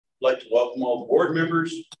like to welcome all the board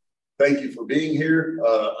members. Thank you for being here.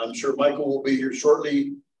 I'm sure Michael will be here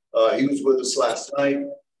shortly. He was with us last night.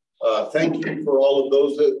 Thank you for all of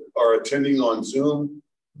those that are attending on Zoom.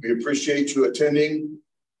 We appreciate you attending.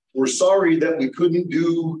 We're sorry that we couldn't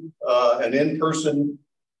do an in-person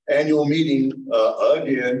annual meeting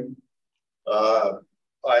again.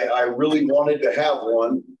 I really wanted to have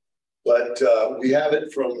one, but we have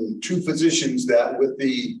it from two physicians that with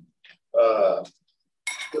the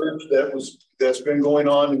that's been going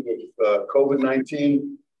on with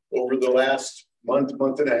COVID-19 over the last month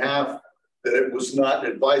and a half, that it was not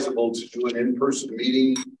advisable to do an in-person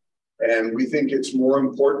meeting. And we think it's more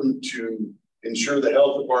important to ensure the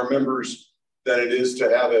health of our members than it is to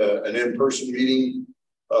have an in-person meeting.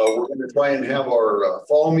 We're going to try and have our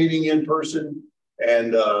fall meeting in person.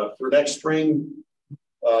 And for next spring,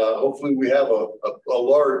 hopefully we have a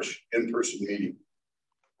large in-person meeting.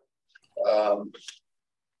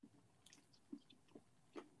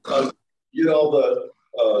 Get all the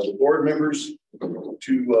board members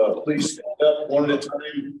to please stand up one at a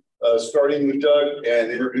time, starting with Doug,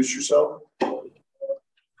 and introduce yourself.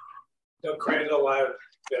 Doug Crandall. I've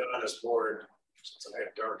been on this board since I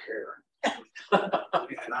had dark hair.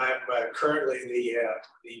 And I'm currently the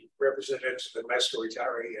representative to the Mexico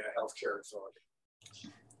Retiree Healthcare Authority.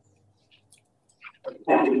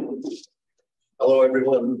 Hello,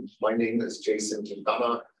 everyone. My name is Jason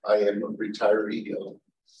Quintana. I am a retiree of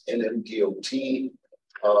NMDOT.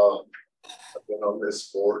 I've been on this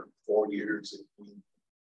for 4 years.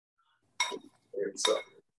 It's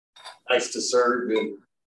nice to serve, and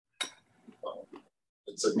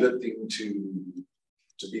it's a good thing to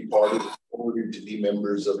be part of the board, to be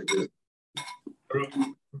members of a good group,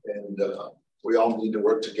 and we all need to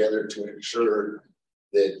work together to ensure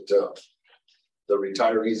that the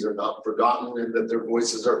retirees are not forgotten and that their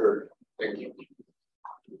voices are heard. Thank you.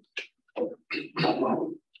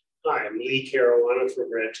 Hi, I'm Lee Caruana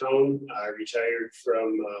from Raton. I retired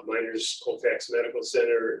from Miners Colfax Medical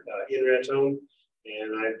Center in Raton,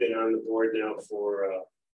 and I've been on the board now for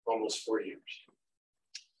almost 4 years.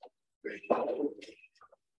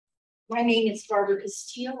 My name is Barbara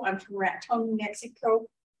Castillo. I'm from Raton, New Mexico.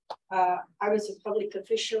 I was a public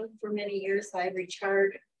official for many years. I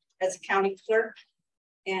retired as a county clerk,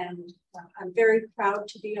 and I'm very proud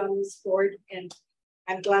to be on this board, and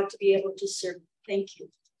I'm glad to be able to serve. Thank you.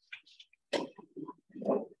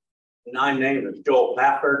 My name is Joel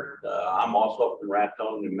Pafford. I'm also from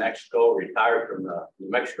Raton, New Mexico, retired from the New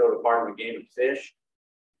Mexico Department of Game and Fish.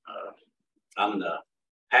 I'm the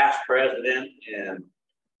past president, and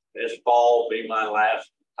this fall will be my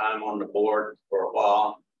last time on the board for a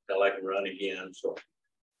while until I can run again. So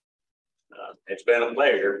it's been a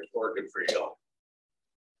pleasure working for you all.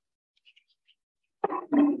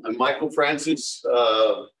 I'm Michael Francis.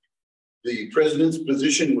 The president's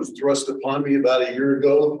position was thrust upon me about a year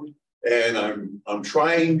ago, and I'm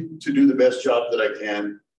trying to do the best job that I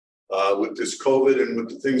can. With this COVID and with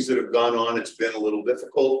the things that have gone on, it's been a little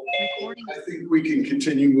difficult. I think we can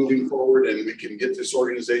continue moving forward, and we can get this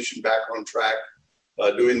organization back on track,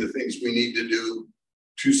 doing the things we need to do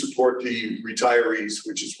to support the retirees,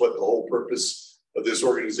 which is what the whole purpose of this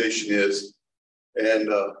organization is.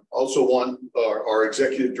 And also want our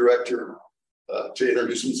executive director to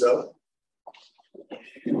introduce himself.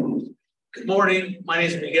 Good morning. My name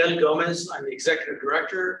is Miguel Gomez. I'm the executive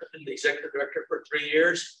director. I've been the executive director for 3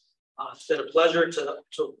 years. It's been a pleasure to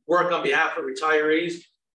work on behalf of retirees,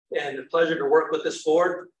 and a pleasure to work with this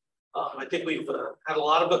board. I think we've had a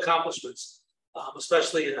lot of accomplishments,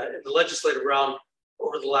 especially in the legislative realm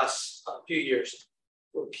over the last few years.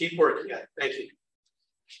 We'll keep working at it. Thank you.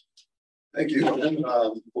 Thank you.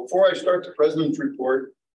 Before I start the president's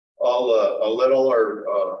report, I'll let all our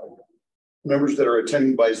members that are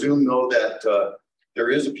attending by Zoom know that there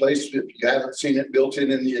is a place, if you haven't seen it, built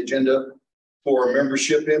in the agenda for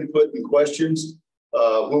membership input and questions.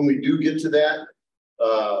 When we do get to that,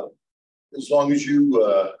 as long as you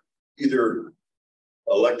either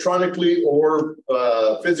electronically or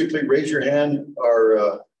physically raise your hand,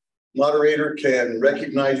 our moderator can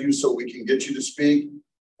recognize you so we can get you to speak.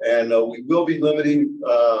 And we will be limiting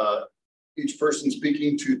each person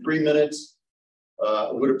speaking to 3 minutes.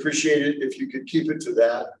 I would appreciate it if you could keep it to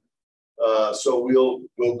that. So we'll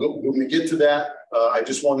go when we get to that. I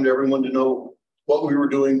just wanted everyone to know what we were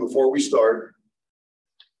doing before we start.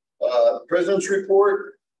 President's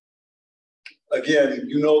report. Again,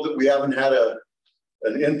 you know that we haven't had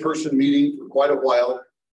an in-person meeting for quite a while.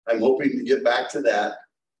 I'm hoping to get back to that.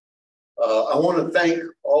 I want to thank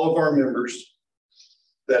all of our members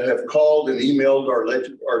that have called and emailed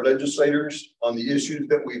our legislators on the issues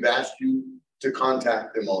that we've asked you to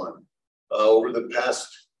contact them on. Over the past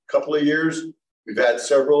couple of years, we've had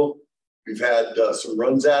several. We've had some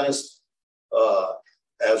runs at us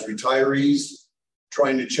as retirees,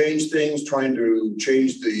 trying to change things, trying to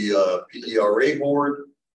change the PERA board,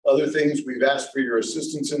 other things. We've asked for your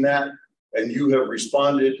assistance in that, and you have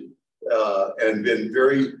responded and been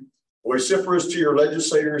very vociferous to your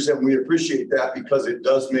legislators, and we appreciate that because it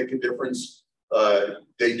does make a difference.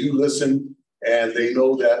 They do listen, and they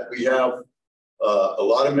know that we have a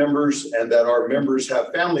lot of members and that our members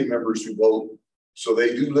have family members who vote. So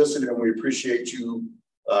they do listen, and we appreciate you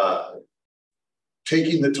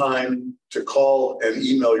taking the time to call and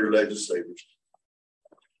email your legislators.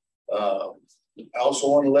 I also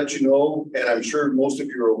want to let you know, and I'm sure most of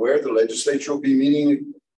you are aware, the legislature will be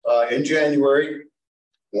meeting in January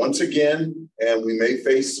once again, and we may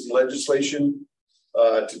face some legislation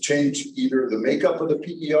to change either the makeup of the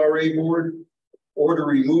PERA board or to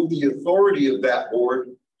remove the authority of that board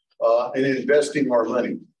in investing our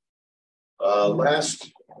money.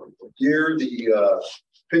 Last year, the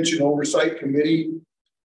Pension Oversight Committee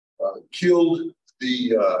killed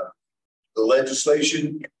the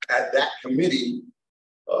legislation at that committee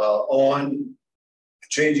on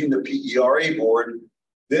changing the PERA board.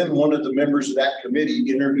 Then one of the members of that committee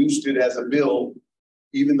introduced it as a bill,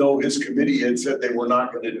 even though his committee had said they were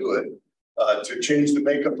not going to do it, to change the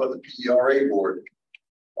makeup of the PERA board.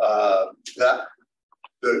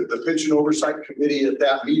 The Pension Oversight Committee at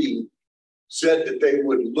that meeting said that they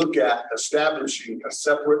would look at establishing a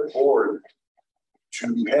separate board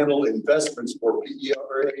to handle investments for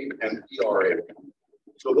PERA and PRA.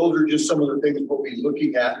 So those are just some of the things we'll be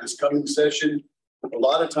looking at this coming session. A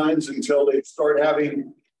lot of times until they start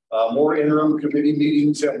having more interim committee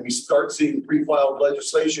meetings and we start seeing pre-filed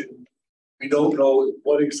legislation, we don't know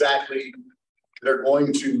what exactly they're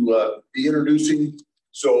going to be introducing.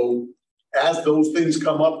 So as those things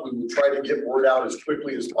come up, we will try to get word out as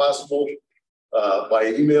quickly as possible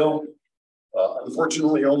by email.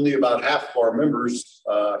 Unfortunately, only about half of our members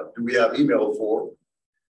do we have email for.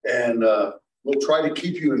 And we'll try to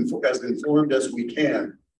keep you as informed as we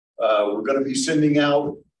can. We're going to be sending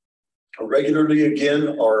out regularly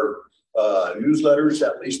again our newsletters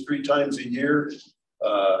at least 3 times a year.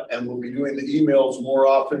 And we'll be doing the emails more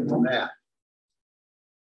often than that.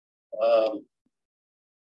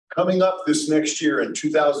 Coming up this next year in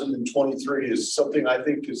 2023 is something I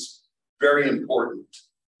think is very important.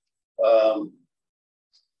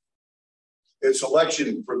 It's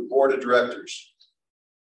election for the board of directors.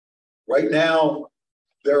 Right now,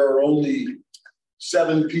 there are only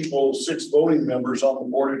 7 people, 6 voting members on the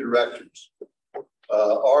board of directors.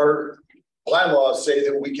 Our bylaws say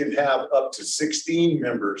that we can have up to 16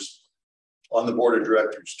 members on the board of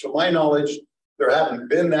directors. To my knowledge, there haven't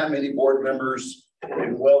been that many board members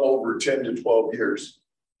in well over 10 to 12 years,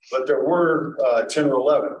 but there were 10 or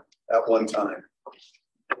 11 at one time.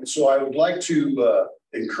 And so I would like to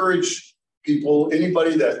encourage people,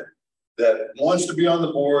 anybody that wants to be on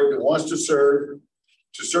the board, that wants to serve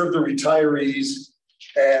the retirees,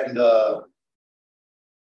 and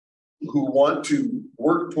who want to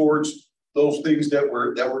work towards those things that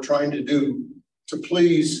we're trying to do, to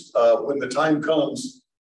please, when the time comes,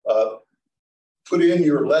 put in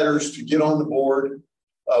your letters to get on the board.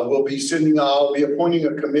 I'll be appointing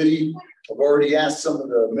a committee. I've already asked some of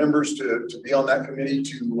the members to be on that committee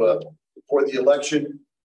for the election.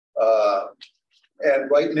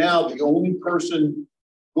 And right now, the only person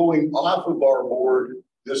going off of our board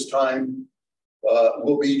this time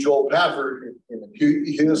will be Joel Pafford.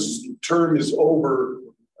 His term is over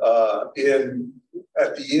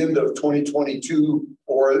at the end of 2022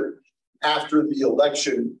 or after the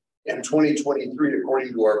election in 2023,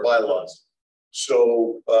 according to our bylaws.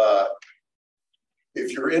 So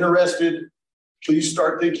if you're interested, please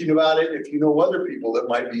start thinking about it. If you know other people that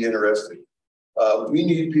might be interested, we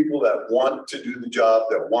need people that want to do the job,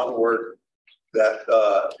 that want to work, that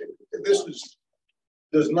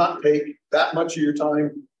does not take that much of your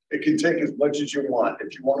time. It can take as much as you want.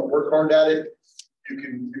 If you want to work hard at it, you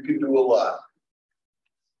can do a lot.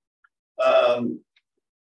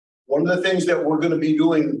 One of the things that we're going to be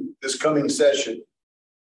doing this coming session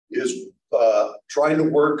is trying to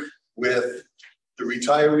work with the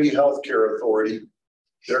Retiree Healthcare Authority.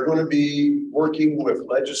 They're going to be working with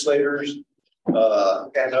legislators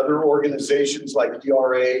and other organizations like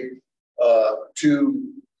ERA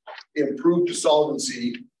to improve the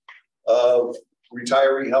solvency of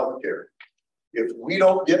retiree healthcare. If we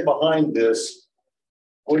don't get behind this,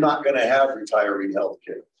 we're not going to have retiree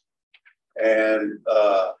healthcare. And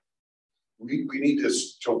we need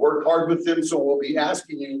to work hard with them. So we'll be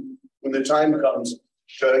asking you when the time comes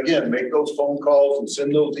to, again, make those phone calls and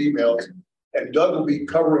send those emails. And Doug will be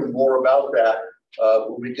covering more about that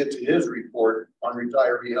when we get to his report on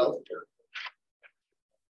retiree health care.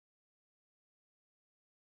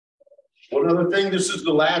 One other thing, this is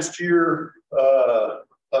the last year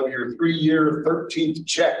of your 3-year 13th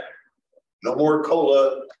check. No more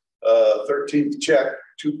COLA, 13th check,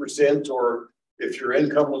 2%, or if your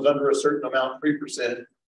income was under a certain amount, 3%.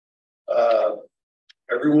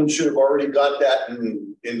 Everyone should have already got that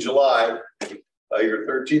in July. Your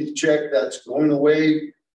 13th check, that's going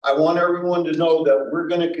away. I want everyone to know that we're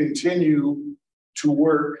going to continue to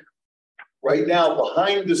work right now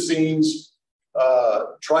behind the scenes,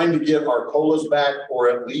 trying to get our COLAs back, or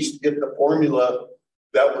at least get the formula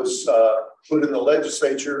that was put in the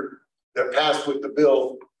legislature that passed with the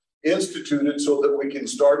bill instituted, so that we can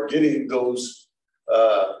start getting those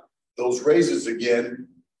raises again,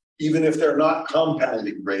 even if they're not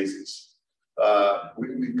compounding raises.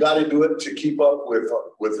 We've got to do it to keep up with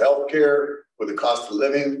healthcare, with the cost of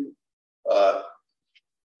living.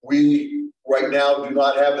 We right now do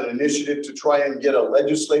not have an initiative to try and get a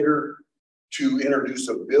legislator to introduce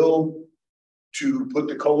a bill to put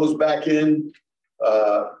the COLAs back in.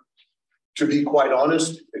 To be quite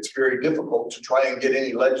honest, it's very difficult to try and get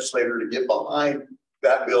any legislator to get behind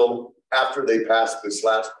that bill after they pass this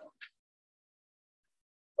last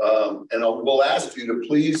one. And we'll ask you to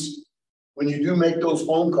please, when you do make those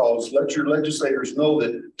phone calls, let your legislators know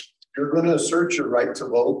that you're going to assert your right to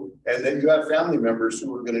vote, and that you have family members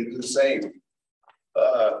who are going to do the same.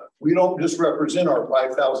 We don't just represent our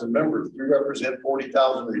 5,000 members. We represent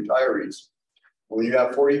 40,000 retirees. When you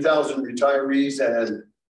have 40,000 retirees and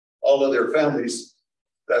all of their families,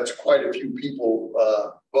 that's quite a few people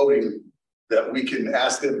voting that we can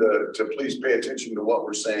ask them to please pay attention to what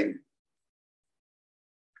we're saying.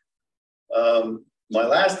 My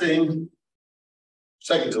last thing,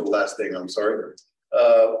 second to the last thing, I'm sorry.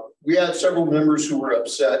 We had several members who were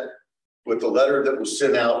upset with the letter that was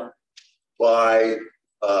sent out by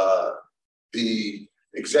the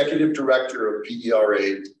executive director of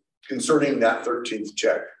PERA concerning that 13th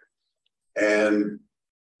check. And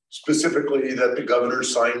specifically that the governor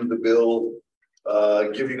signed the bill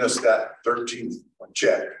giving us that 13th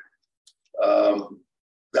check.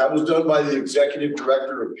 That was done by the executive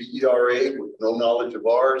director of PERA with no knowledge of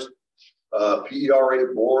ours.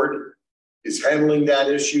 PERA board is handling that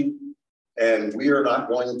issue, and we are not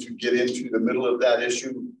going to get into the middle of that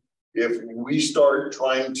issue. If we start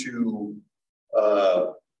trying to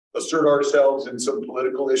assert ourselves in some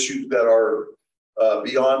political issues that are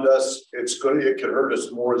beyond us, it could hurt us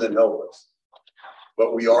more than help us.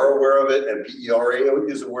 But we are aware of it, and PERA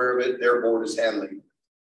is aware of it. Their board is handling it.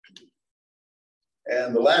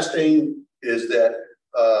 And the last thing is that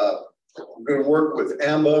we're going to work with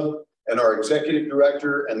AMBA and our executive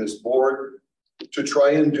director and this board to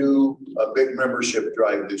try and do a big membership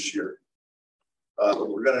drive this year.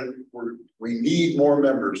 We need more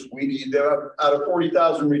members. We need, out of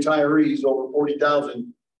 40,000 retirees, over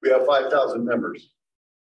 40,000, we have 5,000 members.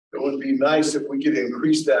 It would be nice if we could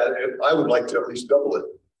increase that. I would like to at least double it.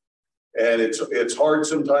 And it's hard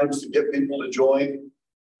sometimes to get people to join.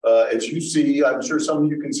 As you see, I'm sure some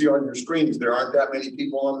of you can see on your screens, there aren't that many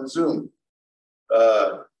people on the Zoom.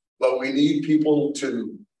 But we need people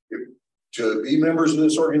to be members of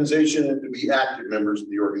this organization and to be active members of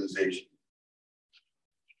the organization.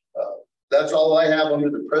 That's all I have under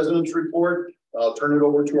the president's report. I'll turn it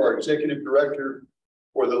over to our executive director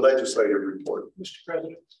for the legislative report. Mr.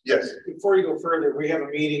 President. Yes. Before you go further, we have a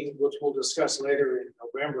meeting which we'll discuss later in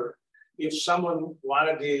November. If someone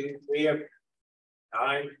wanted to, we have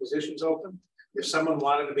 9 positions open. If someone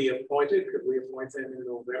wanted to be appointed, could we appoint them in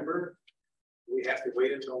November? We have to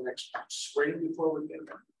wait until next spring before we get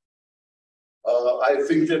them. I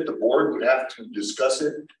think that the board would have to discuss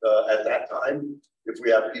it at that time if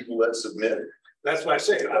we have people that submit. That's why I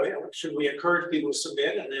say, I mean, should we encourage people to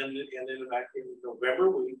submit, and then in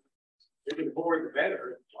November we do the board the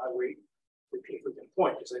better. Why wait if we can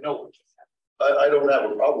appoint, because I know we can. I don't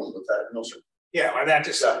have a problem with that, no sir. Yeah, well, that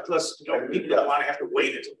just people don't want to have to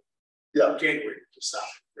wait until January to decide.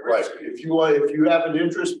 Right. If you have an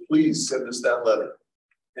interest, please send us that letter.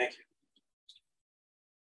 Thank you.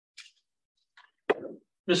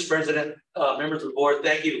 Mr. President, members of the board,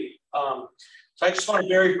 thank you. So I just want to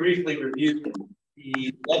very briefly review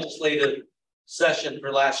the legislative session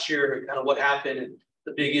for last year and kind of what happened and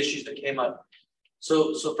the big issues that came up.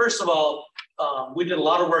 So first of all, we did a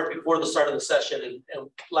lot of work before the start of the session and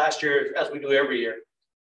last year, as we do every year.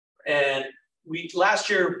 And last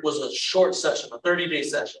year was a short session, a 30-day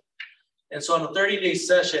session. And so on a 30-day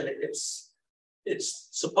session, it's it's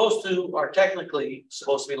supposed to, or technically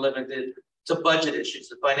supposed to be limited to budget issues,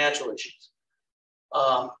 the financial issues.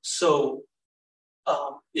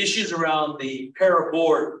 Issues around the para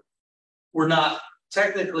board were not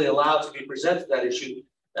technically allowed to be presented that issue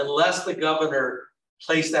unless the governor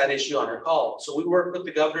placed that issue on her call. So we worked with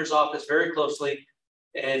the governor's office very closely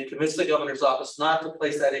and convinced the governor's office not to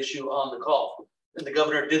place that issue on the call. And the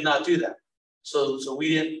governor did not do that. So we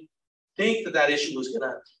didn't think that that issue was going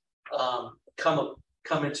to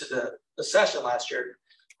come into the session last year.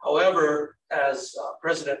 However, as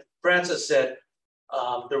President Francis said,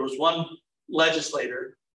 there was one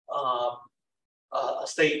legislator, a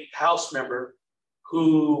state house member,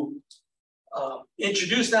 who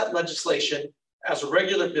introduced that legislation as a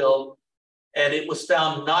regular bill, and it was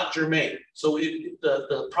found not germane. So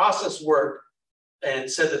the process worked and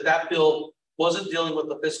said that that bill wasn't dealing with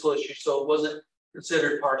the fiscal issue, so it wasn't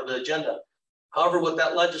considered part of the agenda. However, what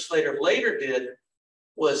that legislator later did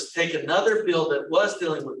was take another bill that was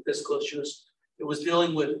dealing with fiscal issues. It was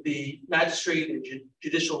dealing with the magistrate and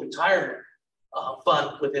judicial retirement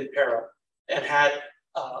fund within para, and had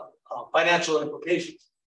financial implications.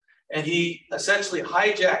 And he essentially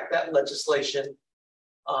hijacked that legislation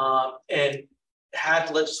and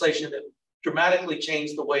had legislation that dramatically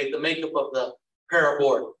changed the makeup of the para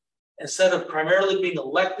board. Instead of primarily being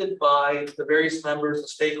elected by the various members,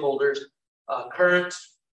 the stakeholders, current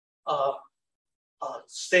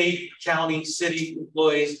state, county, city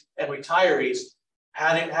employees, and retirees,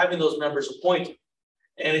 having those members appointed.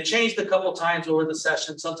 And it changed a couple times over the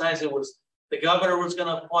session. Sometimes it was the governor was going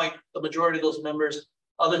to appoint the majority of those members.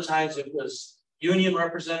 Other times it was union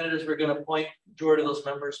representatives were going to appoint the majority of those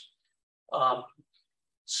members.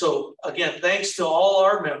 So again, thanks to all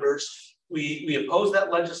our members, we opposed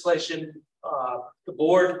that legislation. The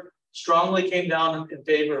board strongly came down in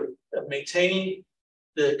favor of maintaining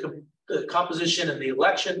the composition and the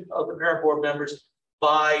election of the para board members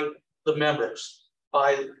by the members,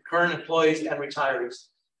 by current employees and retirees.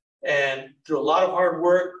 And through a lot of hard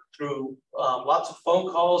work, through lots of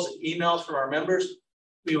phone calls and emails from our members,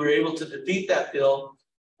 we were able to defeat that bill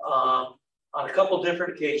on a couple of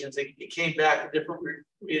different occasions. It came back in different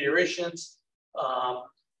reiterations,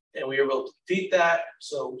 and we were able to defeat that.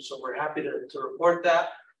 So we're happy to report that.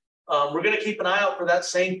 We're going to keep an eye out for that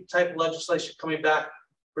same type of legislation coming back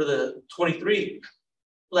for the 23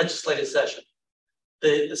 legislative session.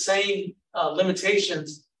 The same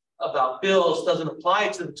limitations about bills doesn't apply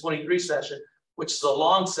to the 23 session, which is a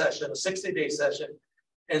long session, a 60-day session.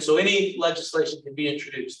 And so any legislation can be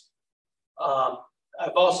introduced.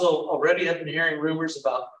 I've also already been hearing rumors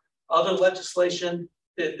about other legislation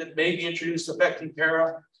that may be introduced affecting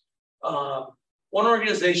para. One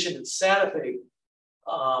organization in Santa Fe,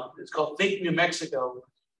 it's called Think New Mexico.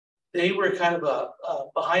 They were kind of a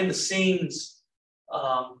behind the scenes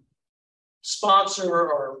sponsor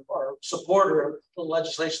or supporter of the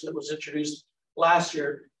legislation that was introduced last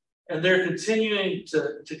year. And they're continuing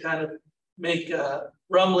to kind of make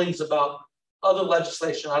rumblings about other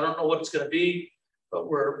legislation. I don't know what it's going to be, but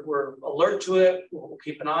we're alert to it. We'll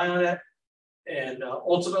keep an eye on it. And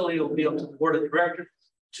ultimately, it'll be up to the board of directors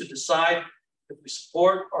to decide if we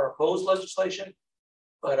support or oppose legislation.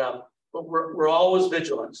 But we're always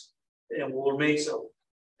vigilant, and will remain so.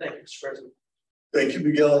 Thank you, Mr. President. Thank you,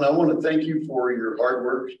 Miguel. And I want to thank you for your hard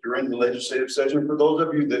work during the legislative session. For those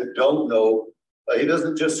of you that don't know, he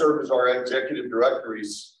doesn't just serve as our executive director.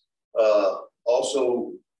 He's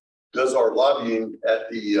also does our lobbying at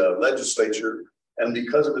the legislature. And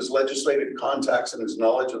because of his legislative contacts and his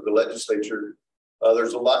knowledge of the legislature,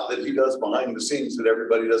 there's a lot that he does behind the scenes that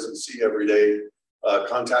everybody doesn't see every day,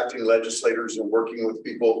 contacting legislators and working with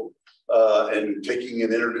people and taking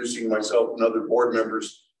and introducing myself and other board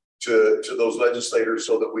members to those legislators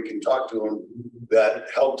so that we can talk to them that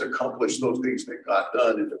helped accomplish those things that got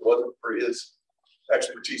done. If it wasn't for his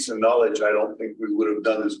expertise and knowledge, I don't think we would have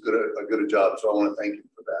done as good a job. So I want to thank you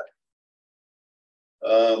for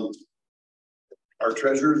that. Our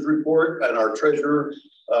treasurer's report, and our treasurer,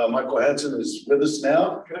 Michael Hansen, is with us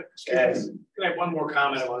now. Can I have one more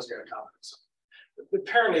comment? I was going to comment on something.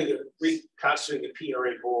 Apparently, the reconstituting the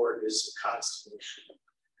PRA board is a constant issue.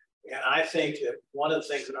 And I think that one of the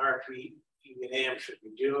things that RPENM should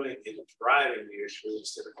be doing is driving the issue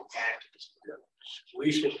instead of acting.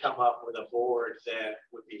 We should come up with a board that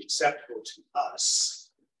would be acceptable to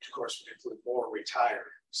us. Of course, we include more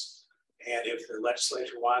retirees. And if the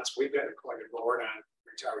legislature wants, we've got a appointed board on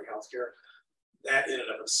retiree healthcare. That in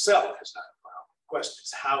and of itself is not a problem. The question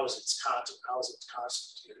is how is it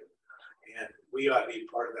constituted? And we ought to be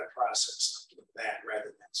part of that process of that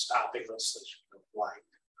rather than stopping legislation blind.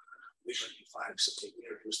 We should be finding something to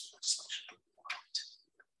introduce the legislation.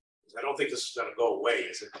 I don't think this is gonna go away,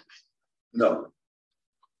 is it? No,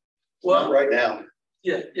 Well, not right now.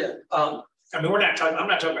 yeah. I mean, I'm not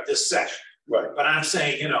talking about this session, Right. but I'm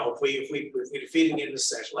saying, you know, if we defeat it in this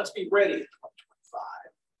session, let's be ready for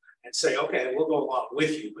 2025 and say, okay, we'll go along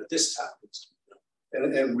with you, but this time.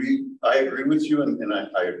 And I agree with you, and I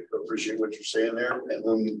appreciate what you're saying there. And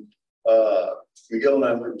when Miguel and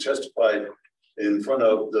I went and testified in front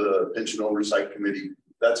of the Pension Oversight Committee,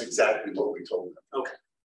 that's exactly what we told them. Okay,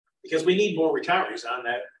 because we need more retirees on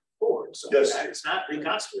that board, so Yes. it's not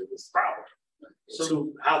reconstituted, it's the problem.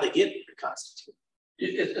 So how they get reconstituted.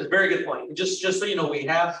 It's a very good point. Just so you know, we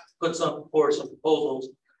have put some proposals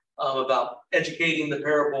about educating the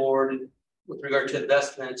para board with regard to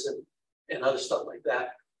investments and other stuff like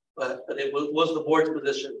that. But it was the board's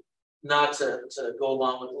position not to go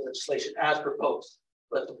along with the legislation as proposed.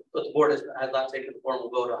 But the board has not taken a formal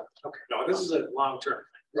vote on it. Okay, no, this is a long-term.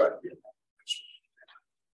 Right.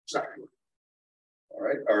 Sorry. All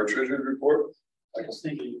right, our treasurer's report.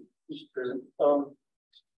 Thank you, Mr. President.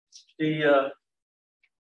 The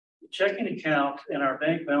checking account and our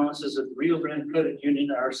bank balances at the Rio Grande Credit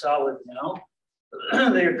Union are solid now.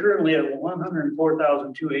 They are currently at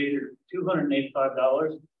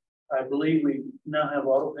 $104,285. I believe we now have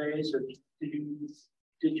auto pays. Or did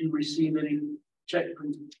you receive any check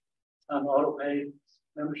on auto pay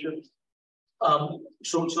membership?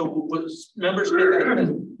 So was members get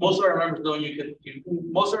that? Most of our members know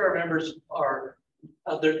most of our members are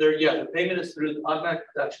the payment is through the automatic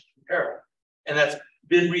deduction from para, and that's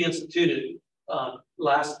been reinstituted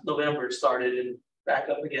last November. It started and back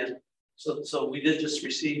up again. So we did just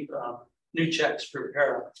receive new checks for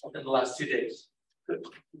para in the last 2 days. Good.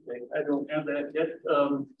 Okay. I don't have that yet,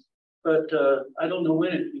 but I don't know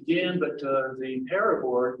when it began. But the para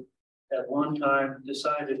board at one time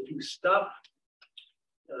decided to stop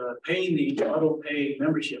paying the auto pay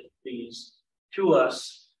membership fees to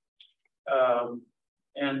us,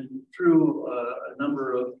 and through a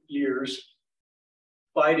number of years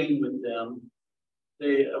fighting with them,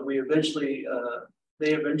 they eventually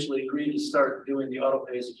agreed to start doing the auto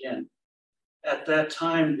pays again. At that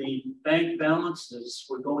time, the bank balances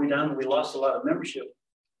were going down, and we lost a lot of membership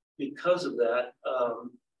because of that.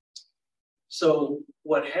 So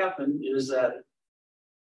what happened is that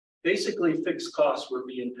basically fixed costs were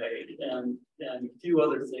being paid, and a few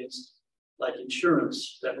other things like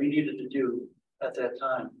insurance that we needed to do at that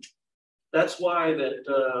time. That's why that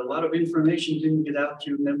a lot of information didn't get out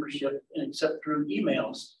to membership except through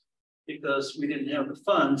emails, because we didn't have the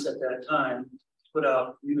funds at that time to put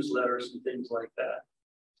out newsletters and things like that.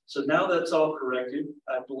 So now that's all corrected.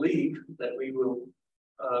 I believe that we will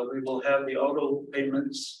have the auto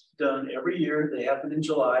payments done every year. They happen in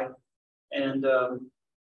July, and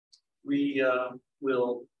we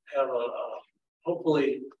will have a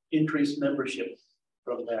hopefully increased membership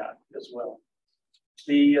from that as well.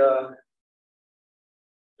 The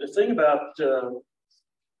thing about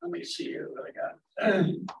let me see here what I got.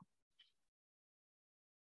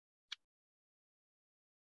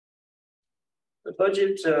 The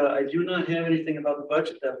budget, I do not have anything about the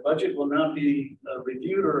budget. That budget will not be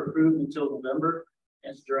reviewed or approved until November,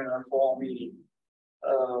 and during our fall meeting.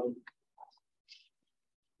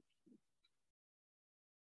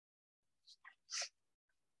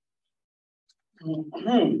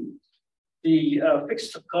 The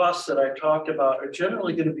fixed costs that I talked about are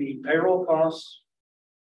generally going to be payroll costs,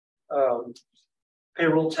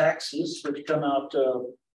 payroll taxes, which come out,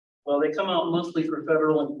 well, they come out monthly for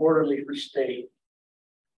federal and quarterly for state.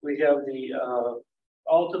 We have the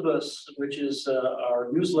Altabus, which is our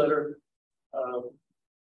newsletter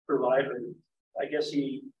provider. I guess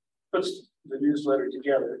he puts the newsletter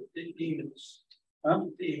together. The emails. Huh?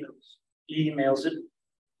 The emails. He emails it.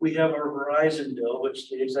 We have our Verizon bill, which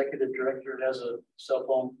the executive director has a cell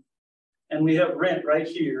phone. And we have rent right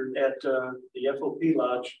here at the FOP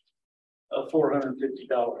Lodge of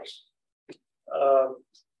 $450.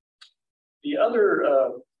 The other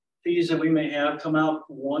fees that we may have come out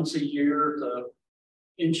once a year, the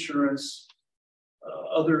insurance,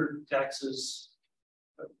 other taxes,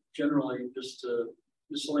 generally just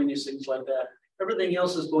miscellaneous things like that. Everything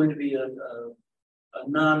else is going to be a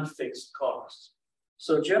non-fixed cost.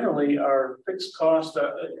 So generally, our fixed costs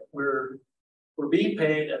we're being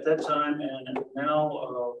paid at that time, and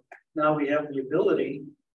now we have the ability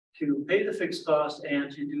to pay the fixed cost and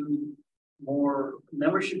to do more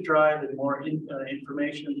membership drive and more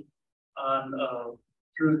information on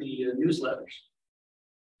through the newsletters.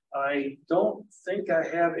 I don't think I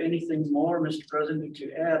have anything more, Mr. President,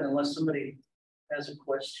 to add unless somebody has a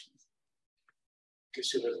question.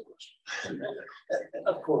 consider the question.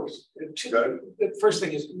 Of course. The first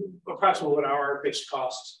thing is approximately what are our fixed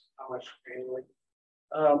costs, how much annually?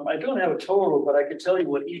 I don't have a total, but I can tell you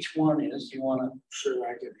what each one is. You want to? Sure,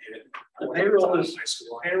 I can hit it. The payroll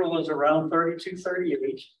is around 32,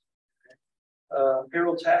 38.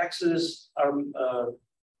 Payroll taxes are,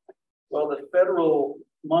 well, the federal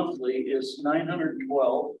monthly is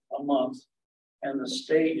 912 a month, and the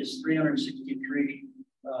state is 363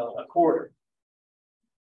 a quarter.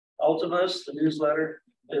 Ultimus, the newsletter,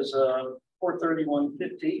 is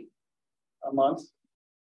 $431.50 a month.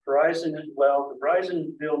 Verizon, well, the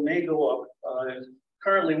Verizon bill may go up.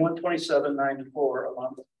 Currently $127.94 a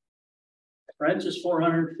month. Rent is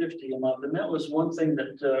 $450 a month, and that was one thing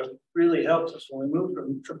that really helped us when we moved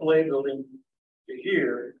from AAA building to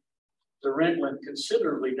here. The rent went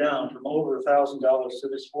considerably down from over $1,000 to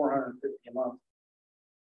this $450 a month.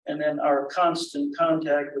 And then our constant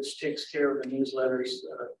contact, which takes care of the newsletters,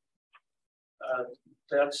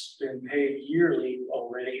 that's been paid yearly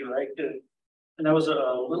already, right? And that was a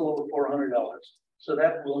little over $400. So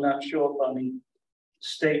that will not show up on the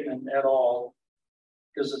statement at all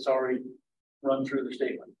because it's already run through the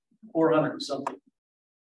statement. 400 something.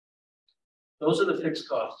 Those are the fixed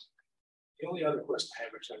costs. The only other question I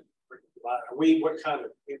have is, what kind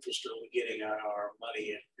of interest are we getting on our money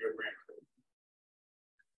in your grant?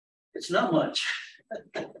 It's not much.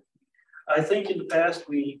 I think in the past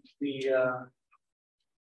well,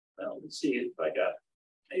 let's see if I got,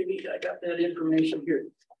 maybe I got that information here.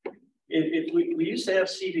 We used to have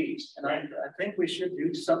CDs, and I think we should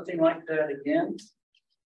do something like that again,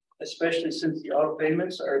 especially since the auto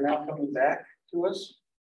payments are now coming back to us.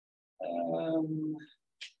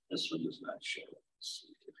 This one does not show.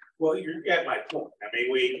 Well, you're at my point. I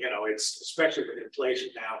mean, it's especially with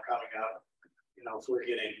inflation now coming up, if we're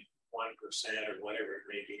getting 1% or whatever it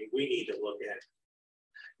may be, we need to look at,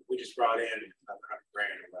 we just brought in $100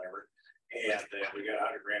 grand or whatever, and we got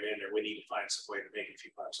 $100 grand in there. We need to find some way to make a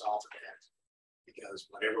few bucks off of that, because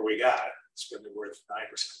whatever we got, it's going to be worth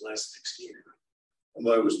 9% less next year. And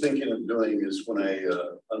what I was thinking of doing is when I,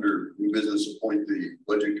 under new business, appoint the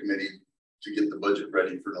budget committee to get the budget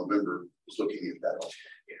ready for November, was looking at that.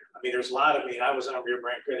 Yeah, I mean, there's a lot of, I was on Rio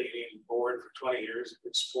Grande Credit Union board for 20 years,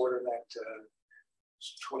 been supporter of that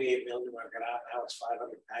 28 million when I got out, now it's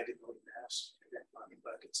 590 million now, so money,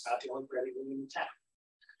 but it's not the only credit union in town.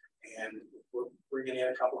 And we're bringing in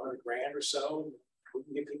a couple $100 grand or so, we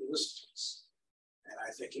can get people to listen to us. And I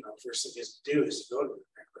think, first thing is to do is to go to the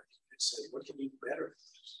credit union and say, what can be better?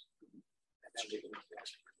 And then we can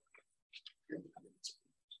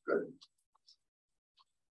good.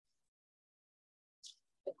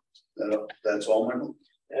 That's all, Michael.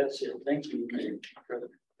 That's it. Thank you.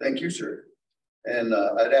 Thank you, sir. And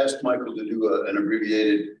I'd asked Michael to do an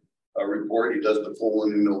abbreviated report. He does the full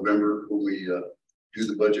one in November when we do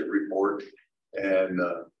the budget report. And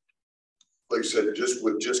like I said,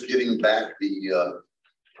 just getting back the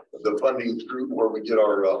funding through where we get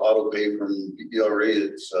our auto pay from ERA,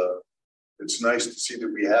 it's nice to see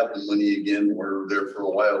that we have the money again. We're there for a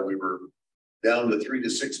while. We were down to 3 to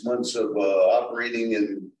 6 months of operating,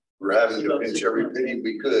 and we're having to pinch every penny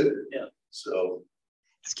we could. Yeah. So.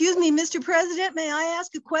 Excuse me, Mr. President, may I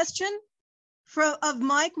ask a question of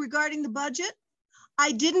Mike regarding the budget?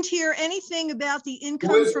 I didn't hear anything about the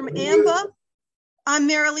income from AMBA. I'm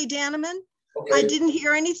Marilee Danneman. Okay. I didn't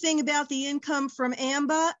hear anything about the income from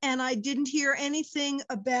AMBA, and I didn't hear anything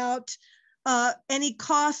about any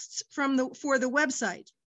costs for the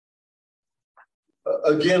website.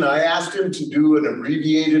 Again, I asked him to do an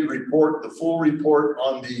abbreviated report, the full report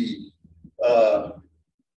on the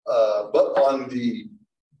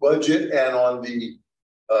budget and on the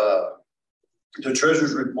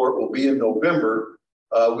treasurer's report will be in November.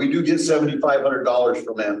 We do get $7,500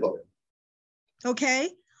 from AMBO. Okay.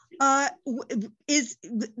 Is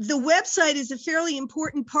the website is a fairly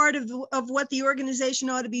important part of what the organization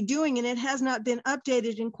ought to be doing, and it has not been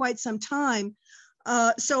updated in quite some time.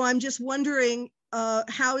 So I'm just wondering,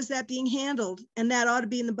 how is that being handled? And that ought to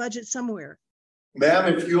be in the budget somewhere.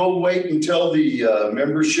 Ma'am, if you'll wait until the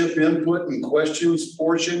membership input and questions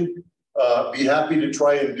portion, be happy to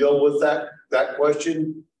try and deal with that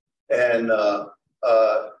question. And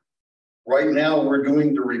right now we're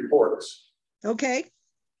doing the reports. Okay.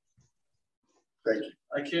 Thank you.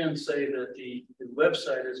 I can say that the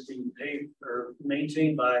website is being paid or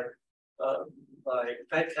maintained by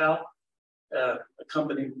Fat Cow, a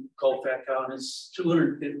company called Fat Cow, and it's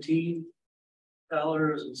 $215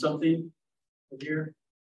 and something a year.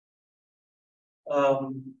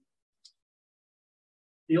 The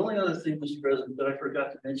only other thing, Mr. President, that I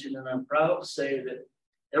forgot to mention, and I'm proud to say that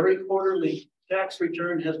every quarterly tax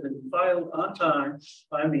return has been filed on time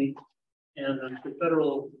by me, and the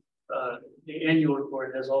federal, the annual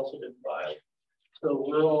report has also been filed. So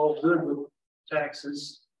we're all good with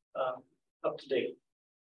taxes up to date.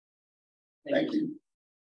 Thank you.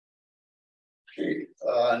 Okay,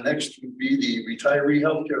 next would be the retiree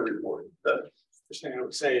healthcare report. First thing I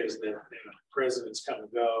would say is that presidents come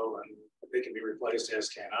and go, and they can be replaced, as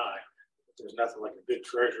can I. But there's nothing like a good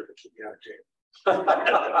treasurer to keep you out of jail.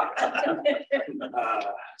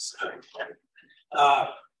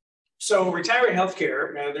 So retiree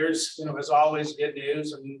healthcare, there's, as always, good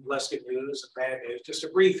news and less good news and bad news. Just a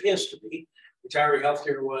brief history. Retiree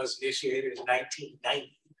healthcare was initiated in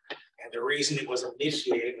 1990. And the reason it was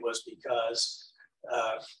initiated was because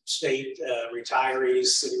state retirees,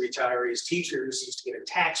 city retirees, teachers used to get a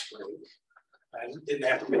tax break and didn't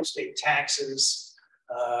have to pay state taxes.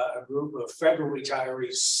 A group of federal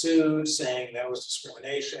retirees sued, saying that was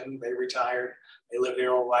discrimination. They retired, they lived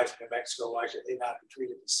their whole life in New Mexico. Why should they not be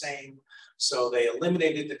treated the same? So they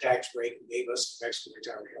eliminated the tax break and gave us the Mexican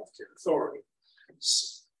Retiree Healthcare Authority.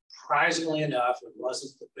 Surprisingly enough, it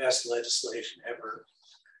wasn't the best legislation ever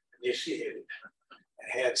initiated.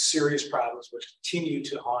 It had serious problems which continue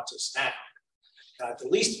to haunt us now. Not the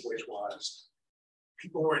least of which was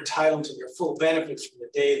people were entitled to their full benefits from the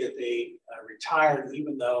day that they retired,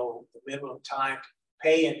 even though the minimum time to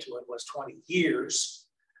pay into it was 20 years.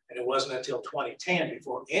 And it wasn't until 2010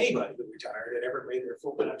 before anybody who retired had ever made their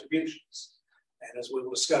full contributions. And as we will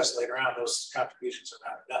discuss later on, those contributions are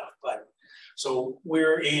not enough. But so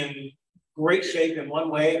we're in great shape in one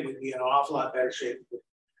way, and we'd be in an awful lot better shape if we'd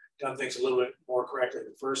done things a little bit more correctly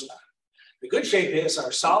the first time. The good shape is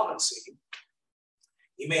our solvency.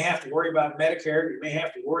 You may have to worry about Medicare, you may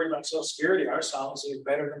have to worry about Social Security. Our solvency is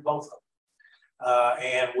better than both of them.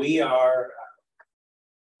 And we are,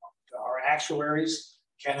 our actuaries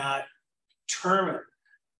cannot determine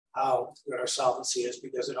how good our solvency is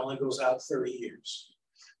because it only goes out 30 years.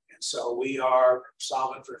 And so we are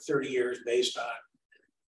solvent for 30 years based on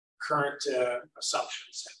current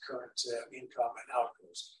assumptions and current income and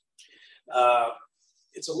outgoes.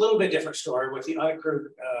 It's a little bit different story with the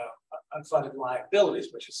unaccrued unfunded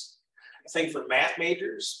liabilities, which is a thing for math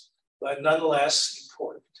majors, but nonetheless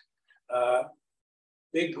important.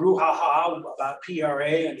 Big brouhaha about PRA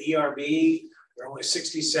and ERB. They're only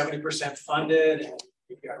 60–70% funded, and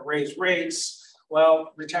you've got to raise rates.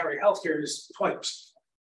 Well, retiree healthcare is 20%.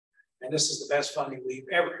 And this is the best funding we've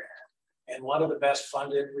ever had, and one of the best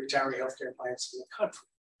funded retiree healthcare plans in the country.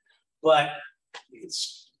 But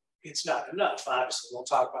it's not enough, obviously. We'll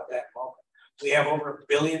talk about that in a moment. We have over $1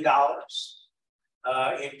 billion. In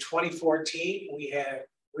 2014, we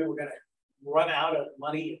were going to run out of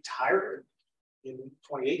money entirely in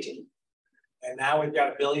 2018. And now we've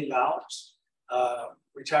got $1 billion.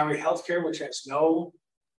 Retiree healthcare, which has no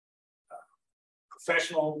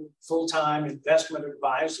professional full-time investment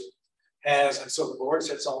advisor, has, and so the board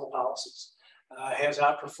sets all the policies, has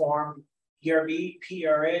outperformed ERB,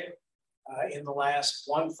 PRA in the last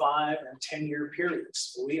 1, 5, and 10-year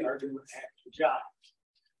periods. So we are doing a heck of a job.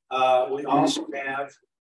 We also have a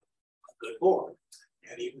good board.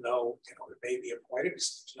 And even though it may be appointed,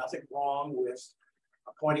 there's nothing wrong with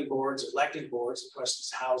appointing boards, electing boards. The question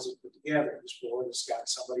is, how is it put together? This board has got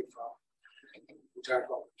somebody from retired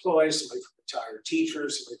public employees, somebody from retired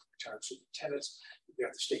teachers, somebody from retired superintendents. We've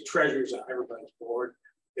got the state treasurers on everybody's board.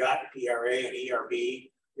 We've got PRA and ERB.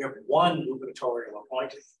 We have one gubernatorial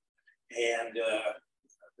appointee. And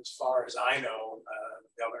as far as I know, the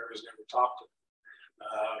governor has never talked to him.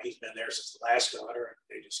 He's been there since the last governor, and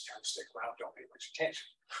they just kind of stick around, don't pay much attention.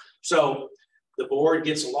 So the board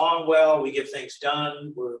gets along well, we get things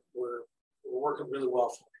done, we're working really well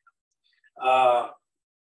for it.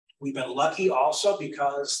 We've been lucky also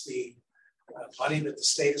because the money that the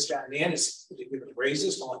state has gotten in is given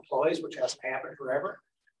raises to employees, which hasn't happened forever.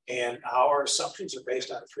 And our assumptions are based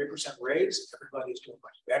on a 3% raise. Everybody's doing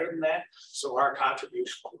much better than that. So our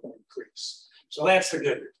contribution will increase. So that's the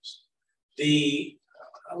good news. The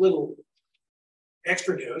a little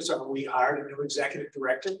extra news are we hired a new executive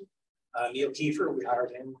director, Neil Kiefer. We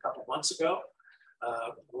hired him a couple of months ago.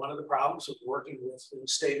 One of the problems with working with the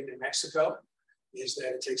state of New Mexico is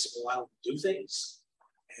that it takes a while to do things.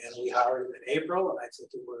 And we hired him in April, and I think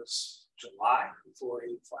it was July before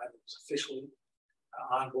he finally was officially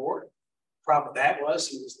on board. The problem with that was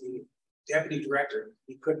he was the deputy director.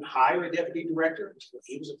 He couldn't hire a deputy director until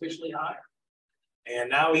he was officially hired. And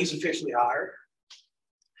now he's officially hired.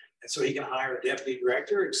 And so he can hire a deputy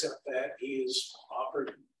director, except that he's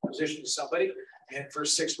offered a position to somebody. And for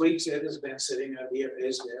 6 weeks, it has been sitting at the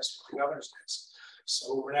DFA's desk, the governor's desk.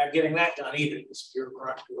 So we're not getting that done either. This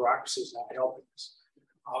bureaucracy is not helping us.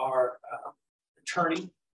 Our attorney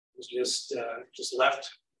was just left,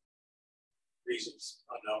 reasons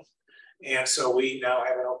unknown. And so we now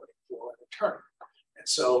have an opening for an attorney. And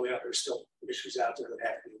so there's still issues out there that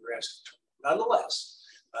have to be addressed. Nonetheless,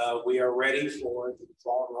 we are ready for the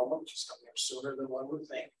fall enrollment, which is coming up sooner than one would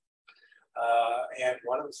think. And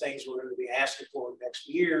one of the things we're going to be asking for next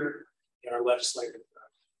year in our legislative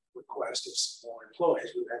request is some more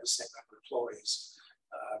employees. We've had the same number of employees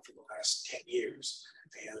for the last 10 years.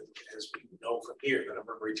 And as we know from here, the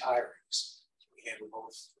number of retirees, we handle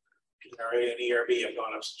both PRA and ERB have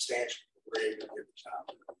gone up substantially. We're able to get the job.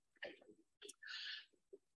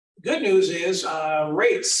 Good news is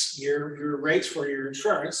rates, your rates for your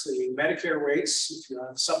insurance, the Medicare rates, if you're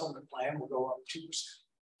on a supplement plan, will go up 2%.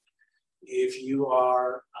 If you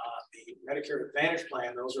are on the Medicare Advantage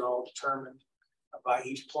plan, those are all determined by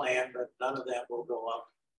each plan, but none of them will go up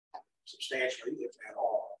substantially, if at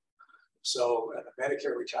all. So the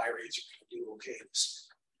Medicare retirees are going to do okay.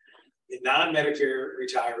 The non-Medicare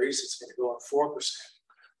retirees, it's going to go up 4%.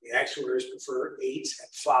 The actuaries prefer 8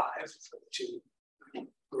 and 5 for the two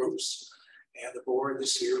groups. And the board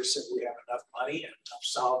this year said we have enough money and enough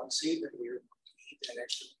solvency that we're going to need that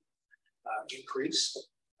extra increase.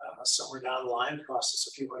 Somewhere down the line, it costs us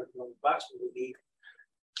a few $100 million, but we need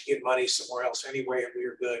to get money somewhere else anyway, and we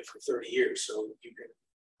are good for 30 years. So you can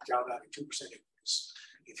count on a 2% increase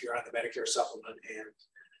if you're on the Medicare supplement, and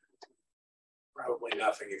probably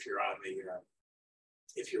nothing if you're on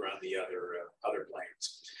the other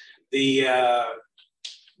plans. The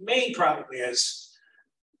main problem is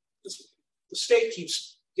the state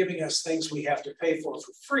keeps giving us things we have to pay for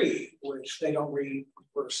free, which they don't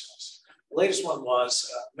reimburse us. The latest one was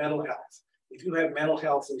mental health. If you have mental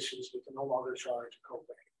health issues, we can no longer charge a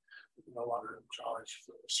copay. We can no longer charge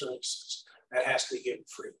for services. That has to be given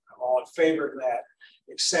free. I'm all in favor of that,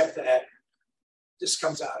 except that this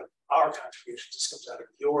comes out of our contribution. This comes out of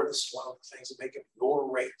this is one of the things that make it your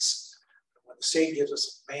rates. When the state gives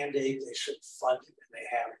us a mandate, they should fund it, and they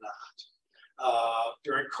have not.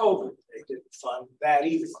 During COVID, they didn't fund that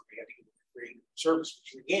either. We had to give free service,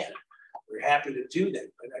 which again, we're happy to do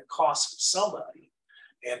that, but that costs somebody,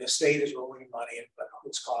 and the state is rolling money, but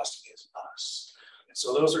what's costing is us. And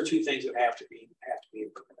so those are two things that have to be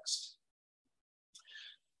addressed.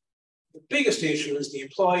 The biggest issue is the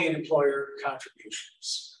employee and employer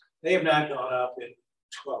contributions. They have not gone up in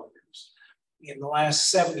 12 years. In the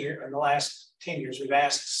last 10 years, we've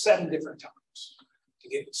asked 7 different times to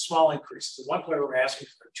get small increases. At one point, we were asking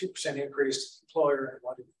for a 2% increase to the employer and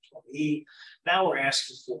 1% to the employee. Now we're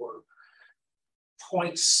asking for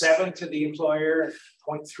 0.7 to the employer and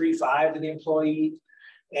 0.35 to the employee.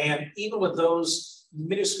 And even with those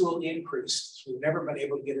minuscule increases, we've never been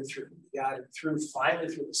able to get it through. We got it through finally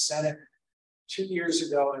through the Senate 2 years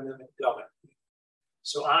ago, and then the governor.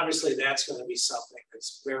 So obviously that's going to be something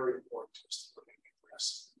that's very important to us to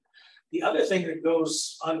address. The other thing that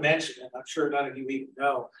goes unmentioned, and I'm sure none of you even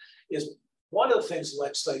know, is one of the things the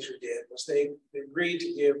legislature did was they agreed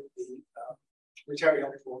to give the retiree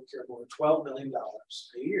eligible care board $12 million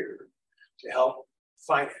a year to help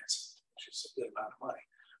finance, which is a good amount of money.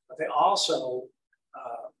 But they also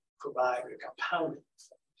provide a compounding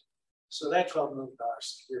fund. So that $12 million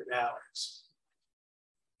a year now is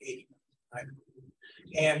 $80 million.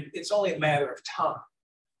 And it's only a matter of time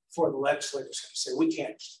for the legislators to say, we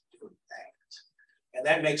can't keep doing that. And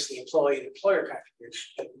that makes the employee and employer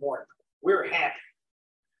contribution more important. We're happy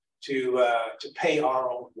to pay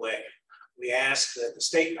our own way. We ask that the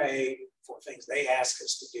state pay for things they ask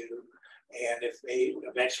us to do. And if they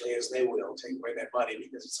eventually, as they will, take away that money,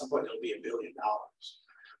 because at some point it'll be $1 billion,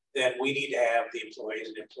 then we need to have the employees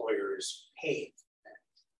and employers paying for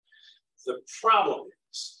that. The problem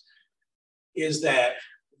is that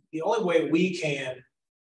the only way we can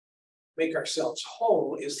make ourselves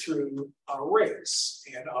whole is through our rates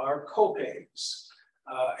and our copays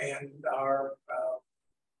and our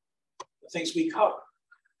the things we cover.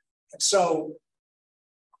 And so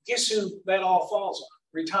guess who that all falls on?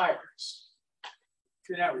 Retirees. If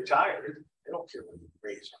you're not retired, they don't care what you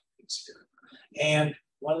raise or. And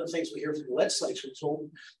one of the things we hear from the legislature is, well,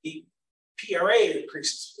 the PRA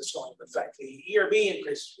increases is going to affect, the ERB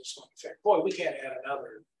increases is going to affect. Boy, we can't add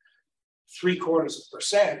another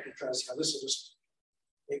 0.75% because this will just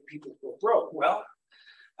make people go broke. Well,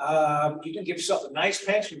 you can give yourself a nice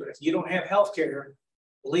pension, but if you don't have health care,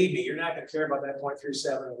 believe me, you're not going to care about that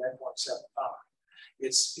 0.37 or that 0.75.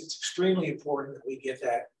 It's extremely important that we get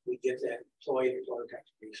that employee employer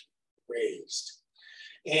contribution raised.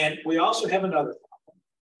 And we also have another problem.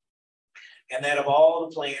 and that of all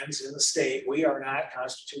the plans in the state, we are not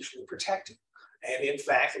constitutionally protected. And in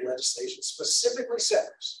fact, the legislation specifically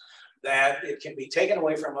says that it can be taken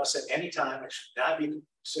away from us at any time. It should not be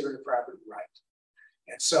considered a property right.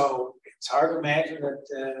 And so it's hard to imagine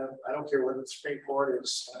that, I don't care whether the Supreme Court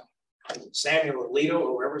is Samuel Alito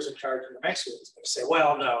or whoever's in charge of New Mexico is going to say,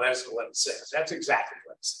 well, no, that's not what it says. That's exactly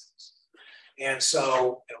what it says. And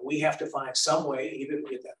so we have to find some way either to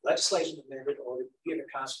get that legislation amended or to get a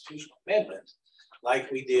constitutional amendment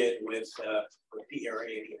like we did with PRA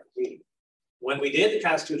and ERB. When we did the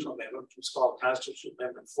constitutional amendment, which was called Constitutional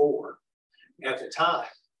Amendment 4, at the time,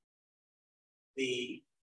 the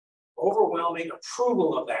overwhelming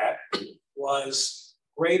approval of that was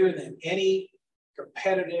greater than any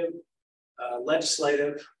competitive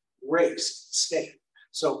legislative race in the state.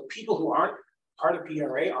 So people who aren't part of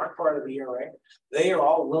PRA, aren't part of the ERA, they are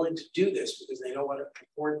all willing to do this because they know what an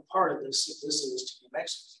important part of this is to New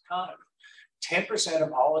Mexico's economy. 10%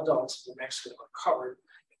 of all adults in New Mexico are covered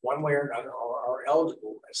in one way or another, or are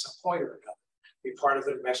eligible at some point or another to be part of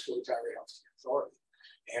the New Mexico Retiree Health Care Authority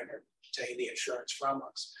and obtain the insurance from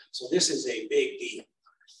us. So this is a big deal.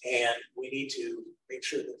 And we need to make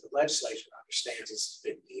sure that the legislature understands it's a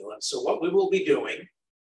big deal. And so what we will be doing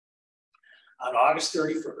on August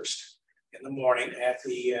 31st in the morning at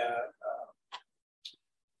the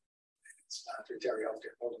it's not the Retiree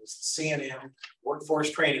Healthcare Building, it's the CNM Workforce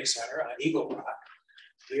Training Center on Eagle Rock.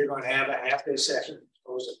 We are going to have a half-day session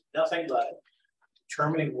composed of nothing but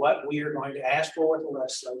determining what we are going to ask for with the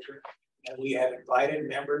legislature. And we have invited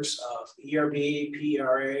members of ERB,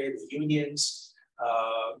 PRA, the unions,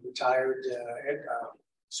 retired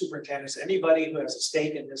superintendents, anybody who has a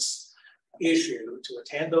stake in this issue to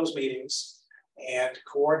attend those meetings and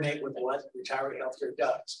coordinate with what retiree healthcare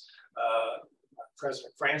does.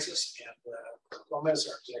 President Francis and Gomez,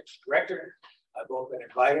 our executive director, have both been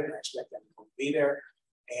invited, and I expect them to be there.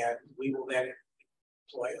 And we will then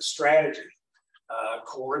employ a strategy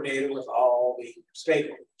coordinated with all the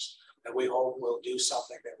stakeholders that we hope will do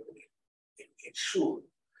something that will ensure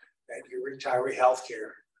that your retiree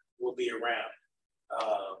healthcare will be around.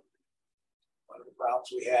 One of the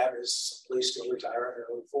problems we have is some police still retire in their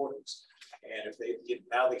early 40s. And if they get,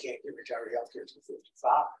 now they can't get retiree healthcare to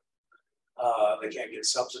 55. They can't get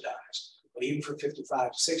subsidized. But even from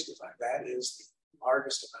 55 to 65, that is the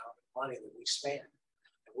largest amount of money that we spend.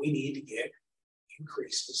 And we need to get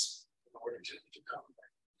increases in order to come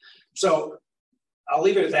back. So I'll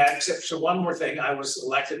leave it at that, except for one more thing. I was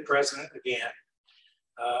elected president again.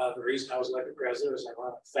 The reason I was elected president is I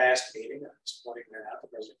won a fast meeting. I was pointing that out, the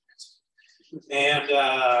president. And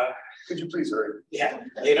could you please hurry? Yeah,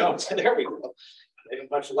 they don't. There we go. They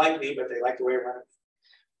don't much like me, but they like the way I run it.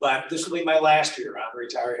 But this will be my last year on the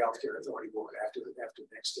Retiree Healthcare Authority Board. After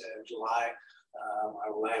next July, I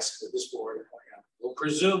will ask that this board appoint. We'll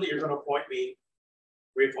presume that you're going to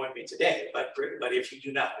reappoint me today, but if you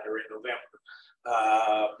do not, or in November,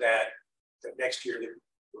 that next year we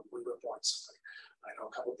will appoint somebody. I know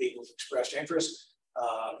a couple of people have expressed interest.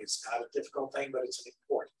 It's not a difficult thing, but it's an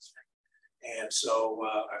important thing. And so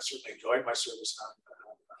I've certainly enjoyed my service on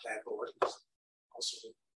that board, also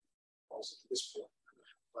to this board.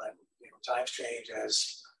 But times change,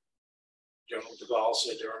 as General de Gaulle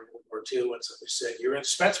said during World War II, and so they said, "You're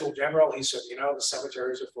indispensable, General." He said, "The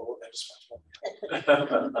cemeteries are full of indispensable."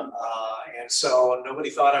 And so nobody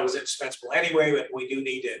thought I was indispensable anyway, but we do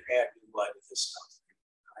need to add new blood to this stuff.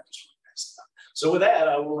 I just want to pass it on. So with that,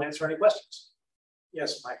 I will answer any questions.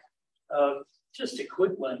 Yes, Mike. Just a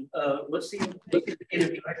quick one. What's the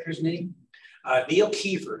director's name? Neil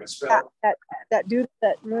Kiefer. It's spelled. That dude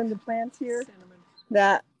that ruined the plants here.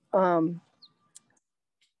 That who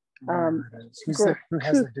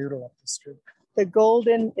has the doodle up the street? The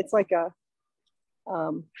golden. It's like a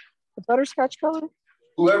butterscotch color.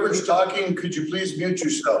 Whoever's talking, could you please mute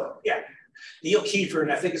yourself? Yeah, Neil Kiefer,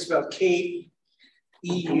 and I think it's spelled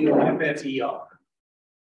K-E-U-F-F-E-R.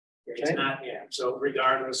 It's not, yeah. So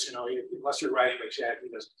regardless, unless you're writing McShad, he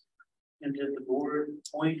doesn't. And did the board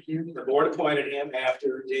appoint him? The board appointed him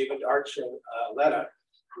after David Archuleta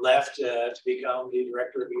left to become the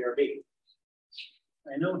director of ERB.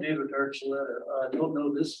 I know David Archuleta. I don't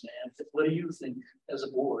know this man. What do you think as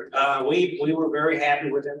a board? We were very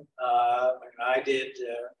happy with him. And I did.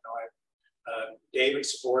 David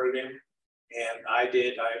supported him, and I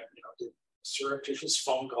did surreptitious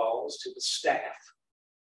phone calls to the staff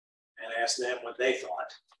and asked them what they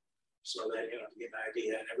thought, so that to get an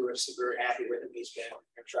idea. And everyone's very happy with him. He's been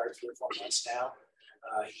in charge 3 or 4 months now.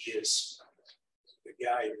 He is a good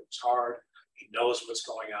guy. He works hard. He knows what's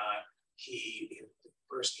going on. The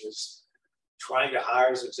person who's trying to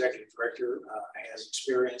hire as executive director has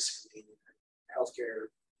experience in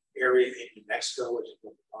area in New Mexico, which is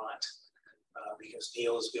Vermont, because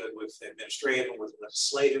Neil is good with administrative, with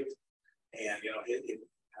legislative, and it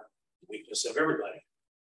weakness of everybody.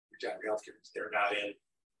 Healthcare, they're not in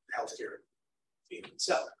healthcare field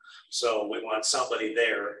itself, so we want somebody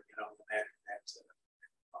there,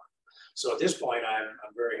 so at this point,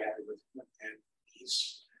 I'm very happy with him, and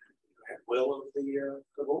he's at will of the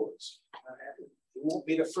boards. I'm happy. He won't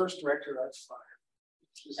be the first director I've fired.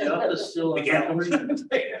 Is the office still in Montgomery?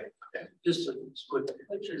 Just a quick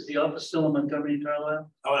picture. Is the office still in Montgomery,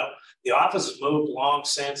 Carlisle? Oh, well, the office has moved long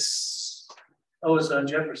since. Oh, it's on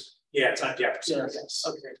Jefferson. Yeah, it's on Jefferson. Yes.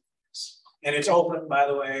 Okay. And it's open, by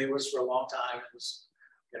the way. It was for a long time. It was,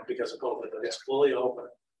 because of COVID, but it's fully open,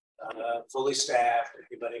 fully staffed.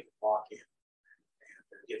 Anybody can walk in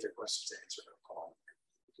and get their questions answered or call.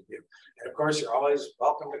 And of course, you're always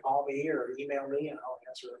welcome to call me or email me, and I'll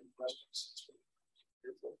answer any questions.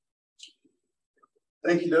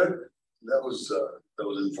 Thank you, Doug. That was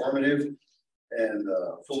informative, and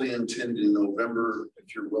fully intend in November,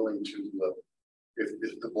 if you're willing to,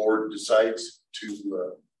 if the board decides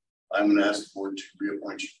to, I'm going to ask the board to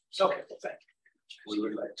reappoint you. Okay, well, thank you. We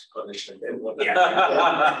would like to punish him.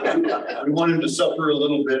 Yeah. We want him to suffer a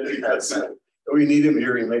little bit because we need him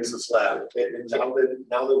here. He makes us laugh. And now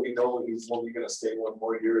that we know he's only going to stay one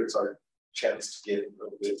more year, it's our chance to get a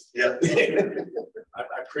little bit. Yeah. I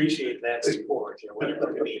appreciate that support.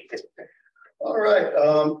 Whatever you need. All right.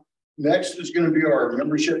 Next is going to be our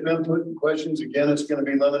membership input and questions. Again, it's going to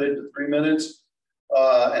be limited to 3 minutes.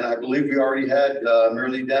 And I believe we already had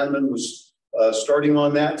Mary Lee Danman was starting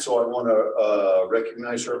on that. So I want to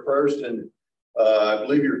recognize her first. And I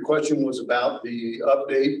believe your question was about the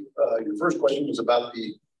update. Your first question was about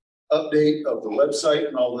the update of the website,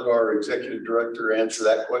 and I'll let our executive director answer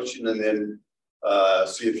that question, and then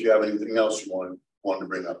see if you have anything else you want to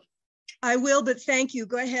bring up. I will, but thank you.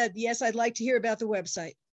 Go ahead. Yes, I'd like to hear about the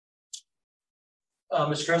website.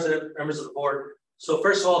 Mr. President, members of the board. So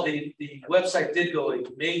first of all, the website did go a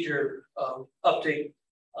major update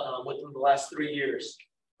within the last 3 years.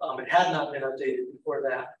 It had not been updated before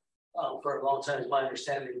that for a long time, is my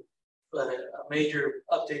understanding, but a major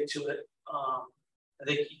update to it. I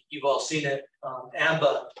think you've all seen it.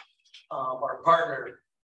 AMBA, our partner,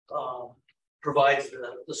 provides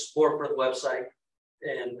the support for the website,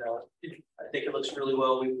 and I think it looks really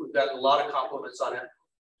well. We've gotten a lot of compliments on it.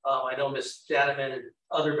 I know Ms. Daneman and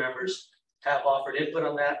other members have offered input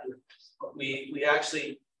on that. We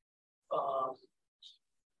actually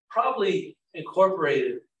probably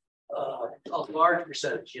incorporated a large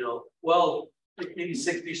percentage, well, maybe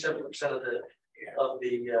 67% of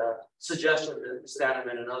the suggestion that Ms.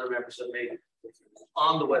 Daneman and other members have made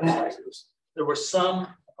on the website. There was some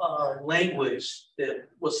language that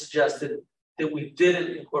was suggested that we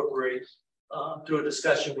didn't incorporate through a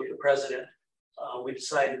discussion with the president. We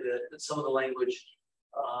decided that some of the language,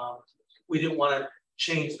 we didn't want to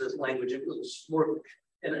change this language. It was more,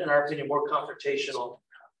 in our opinion, more confrontational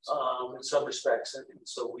in some respects. And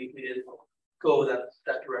so we didn't go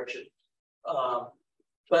that direction.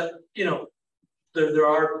 But, there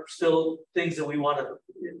are still things that we want to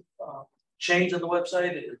change on the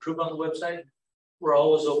website and improve on the website. We're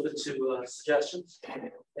always open to suggestions,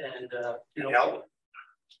 and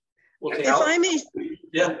we'll take If I may,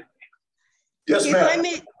 yeah. Yes, ma'am.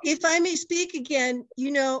 If I may speak again,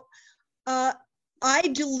 I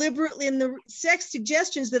deliberately, in the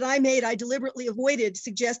suggestions that I made, I deliberately avoided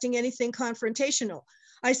suggesting anything confrontational.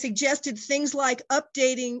 I suggested things like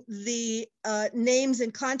updating the names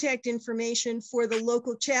and contact information for the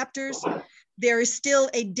local chapters. There is still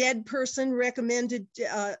a dead person recommended,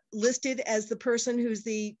 listed as the person who's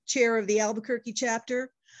the chair of the Albuquerque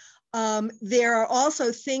chapter. There are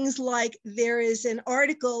also things like there is an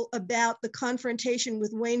article about the confrontation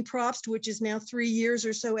with Wayne Probst, which is now 3 years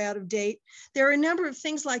or so out of date. There are a number of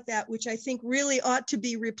things like that, which I think really ought to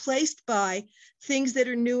be replaced by things that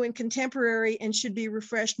are new and contemporary and should be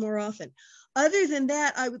refreshed more often. Other than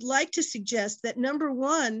that, I would like to suggest that number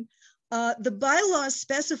one, the bylaws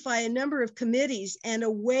specify a number of committees, and a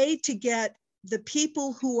way to get the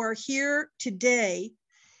people who are here today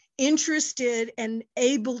interested and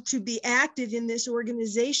able to be active in this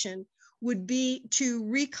organization would be to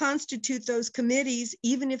reconstitute those committees,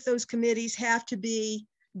 even if those committees have to be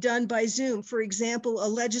done by Zoom. For example, a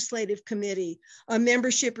legislative committee, a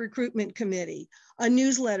membership recruitment committee, a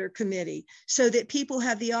newsletter committee, so that people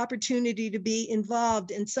have the opportunity to be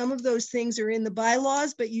involved. And some of those things are in the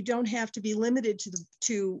bylaws, but you don't have to be limited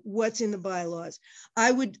to what's in the bylaws.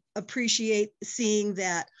 I would appreciate seeing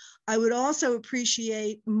that. I would also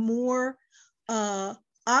appreciate more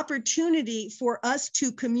opportunity for us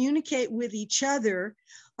to communicate with each other.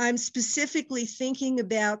 I'm specifically thinking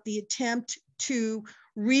about the attempt to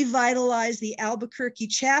revitalize the Albuquerque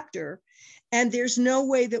chapter. And there's no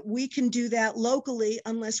way that we can do that locally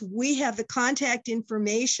unless we have the contact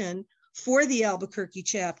information for the Albuquerque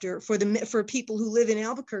chapter, for people who live in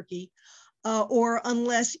Albuquerque, or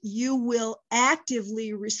unless you will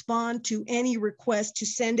actively respond to any request to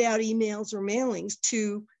send out emails or mailings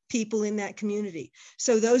to people in that community.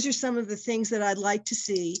 So those are some of the things that I'd like to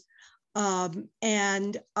see.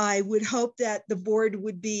 And I would hope that the board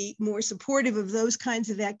would be more supportive of those kinds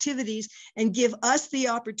of activities and give us the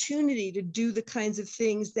opportunity to do the kinds of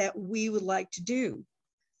things that we would like to do.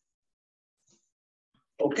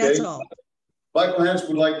 Okay. That's all. Michael Hance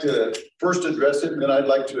would like to first address it, and then I'd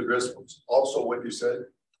like to address also what you said.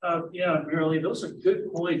 Yeah, Marilee, those are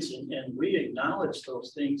good points, and we acknowledge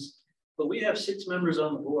those things. But we have 6 members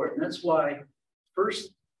on the board, and that's why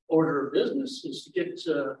first order of business is to get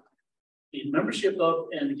the membership up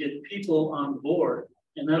and to get people on board,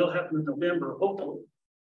 and that'll happen in November, hopefully.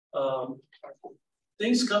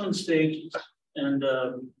 Things come in stages, and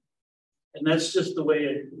that's just the way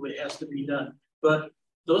it has to be done. But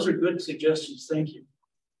those are good suggestions. Thank you.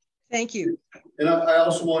 Thank you. And I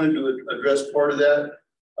also wanted to address part of that.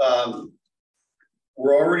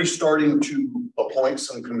 We're already starting to appoint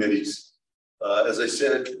some committees. As I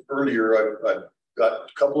said earlier, I've got a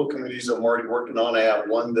couple of committees I'm already working on. I have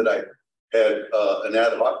one that I had an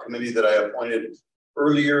ad hoc committee that I appointed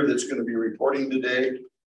earlier that's going to be reporting today.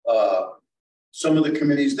 Some of the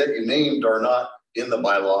committees that you named are not in the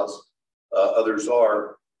bylaws. Others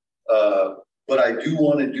are. But I do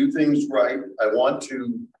want to do things right. I want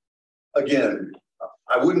to, again,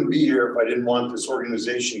 I wouldn't be here if I didn't want this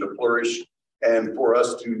organization to flourish and for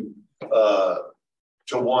us to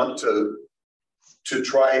want to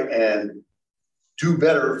try and do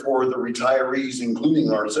better for the retirees,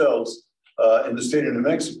 including ourselves, in the state of New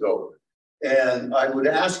Mexico. And I would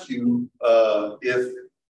ask you if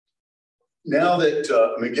now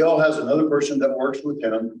that Miguel has another person that works with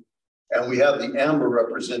him, and we have the AMBER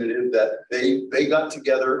representative that they got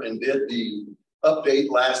together and did the update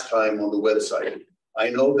last time on the website. I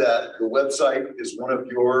know that the website is one of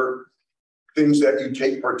your things that you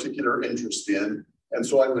take particular interest in. And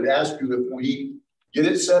so I would ask you if we get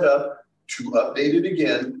it set up to update it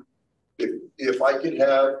again, if I could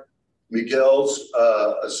have Miguel's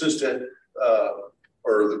assistant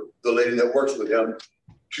or the lady that works with him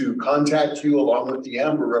to contact you along with the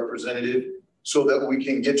AMBER representative so that we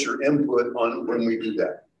can get your input on when we do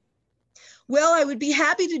that. Well, I would be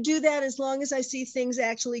happy to do that as long as I see things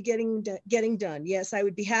actually getting done. Yes, I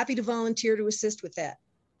would be happy to volunteer to assist with that.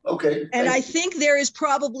 Okay. And I think there is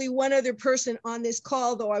probably one other person on this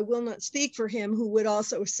call, though I will not speak for him, who would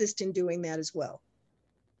also assist in doing that as well.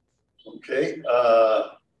 Okay.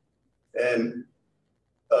 And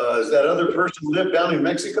does that other person live down in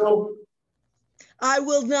Mexico? I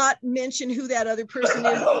will not mention who that other person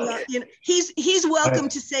is. Okay. You know, he's welcome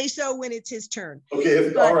to say so when it's his turn.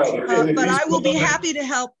 Okay, all right. But I will be happy to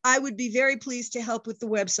help. I would be very pleased to help with the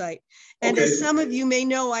website. And okay. As some of you may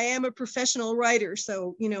know, I am a professional writer,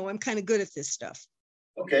 so you know I'm kind of good at this stuff.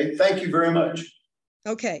 Okay, thank you very much.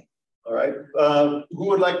 Okay. All right. Who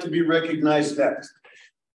would like to be recognized next?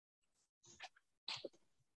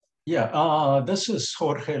 Yeah, this is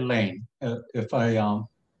Jorge Lane.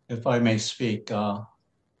 If I may speak, Mr.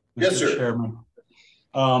 Yes, sir. Chairman.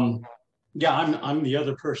 Yeah, I'm the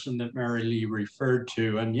other person that Marilee referred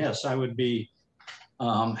to, and yes, I would be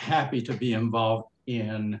happy to be involved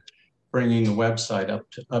in bringing the website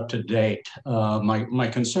up to date. My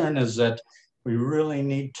concern is that we really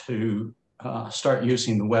need to start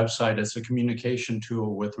using the website as a communication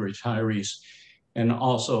tool with retirees, and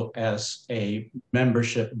also as a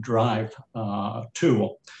membership drive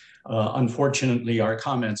tool. Unfortunately, our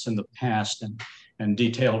comments in the past and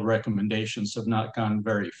detailed recommendations have not gone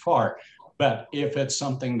very far. But if it's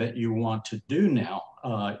something that you want to do now,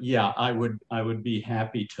 yeah, I would be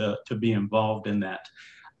happy to be involved in that.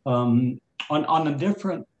 On a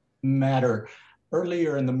different matter,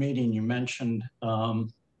 earlier in the meeting, you mentioned a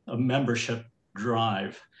membership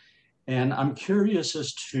drive. And I'm curious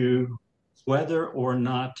as to whether or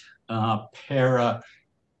not PARA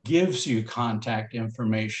gives you contact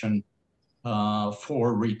information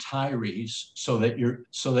for retirees so that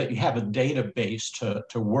you have a database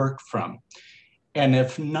to work from. And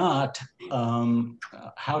if not,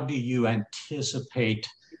 how do you anticipate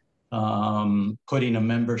putting a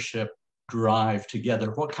membership drive together?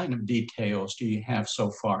 What kind of details do you have so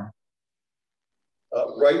far?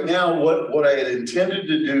 Right now, what I had intended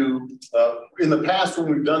to do in the past when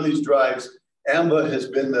we've done these drives AMBA has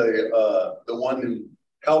been the one who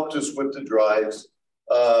helped us with the drives.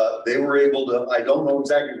 They were able to, I don't know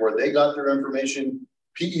exactly where they got their information.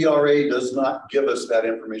 PERA does not give us that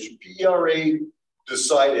information. PERA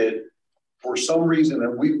decided for some reason,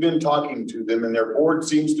 and we've been talking to them, and their board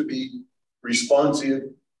seems to be responsive.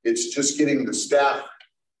 It's just getting the staff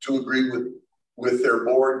to agree with their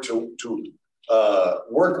board to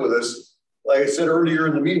work with us. Like I said earlier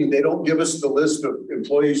in the meeting, they don't give us the list of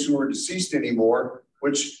employees who are deceased anymore,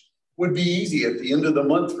 which would be easy at the end of the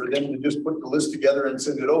month for them to just put the list together and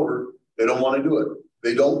send it over. They don't want to do it.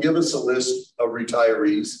 They don't give us a list of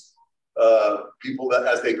retirees, people that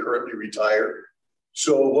as they currently retire.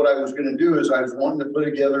 So what I was going to do is I was wanting to put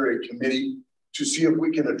together a committee to see if we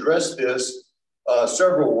can address this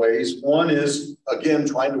several ways. One is, again,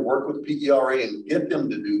 trying to work with PERA and get them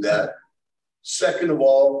to do that. Second of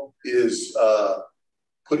all is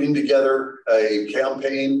putting together a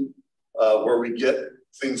campaign where we get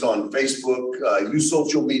things on Facebook, use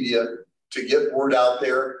social media to get word out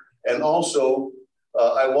there. And also,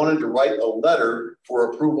 I wanted to write a letter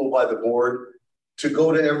for approval by the board to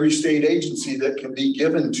go to every state agency that can be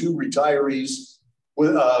given to retirees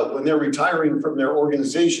when they're retiring from their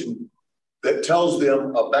organization, that tells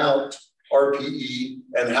them about RPE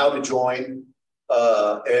and how to join,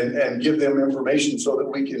 and give them information so that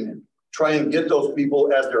we can try and get those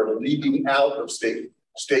people as they're leaving out of state,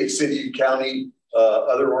 city, county,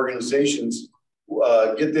 other organizations,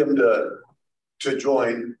 get them to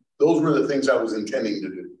join. Those were the things I was intending to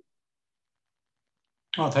do.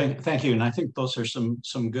 Oh, thank you. And I think those are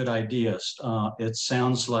some good ideas. It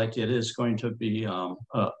sounds like it is going to be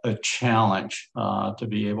a challenge to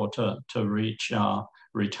be able to reach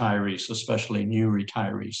retirees, especially new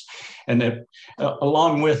retirees. And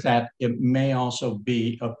along with that, it may also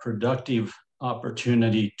be a productive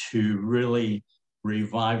opportunity to really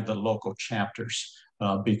revive the local chapters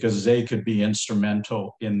because they could be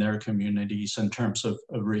instrumental in their communities in terms of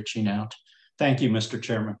reaching out. Thank you, Mr.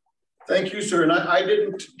 Chairman. Thank you, sir. And I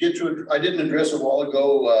didn't address a while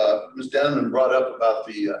ago, Ms. Denman brought up about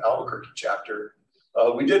the Albuquerque chapter.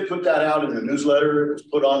 We did put that out in the newsletter. It was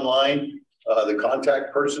put online. The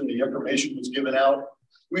contact person, the information was given out.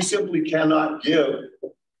 We simply cannot give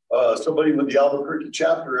somebody with the Albuquerque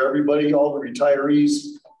chapter, everybody, all the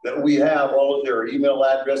retirees that we have, all of their email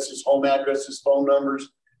addresses, home addresses, phone numbers,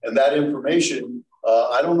 and that information.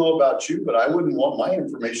 I don't know about you, but I wouldn't want my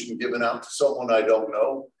information given out to someone I don't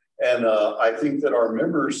know. And I think that our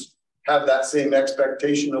members have that same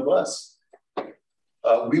expectation of us.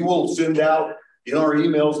 We will send out in our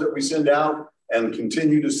emails that we send out and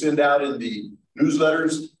continue to send out in the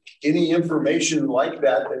newsletters, any information like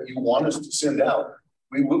that that you want us to send out.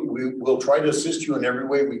 We will try to assist you in every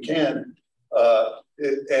way we can.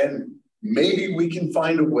 And maybe we can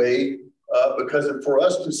find a way, because for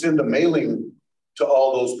us to send a mailing to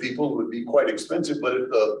all those people would be quite expensive. But if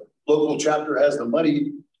the local chapter has the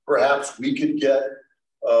money, perhaps we could get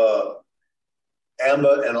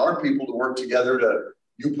AMBA and our people to work together to,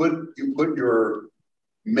 you put your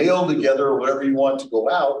mail together or whatever you want to go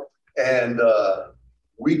out, and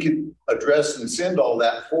we could address and send all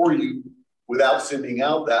that for you without sending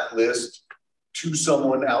out that list to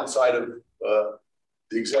someone outside of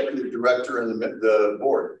the executive director and the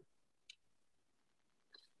board.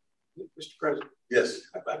 Mr. President. Yes.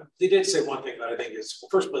 They did say one thing that I think is,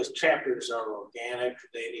 first place, chapters are organic.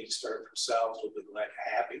 They need to start themselves. We'll be like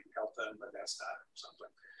happy to help them, but that's not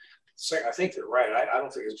something. So I think they're right. I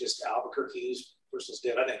don't think it's just Albuquerque's versus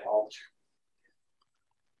did. I think all.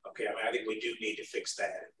 Okay, I mean, I think we do need to fix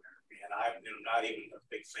that. And I'm not even a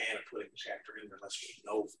big fan of putting a chapter in there unless we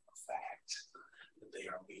know for a fact that they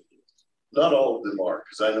are meeting. Not all of them are,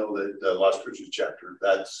 because I know that the Las Cruces chapter,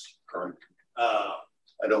 that's current.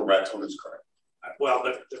 I know Raton is current. Well,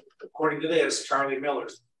 but according to this, Charlie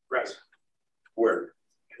Miller's president. Where?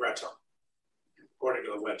 In Raton, according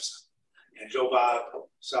to the website. And Joe Bob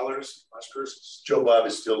Sellers, Las Cruces. Joe Bob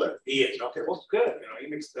is still there. He is. Okay, well, good. You know, he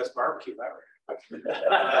makes the best barbecue ever.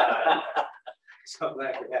 Something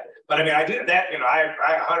like that. But I mean, I did that, you know, I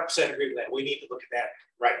 100% agree with that. We need to look at that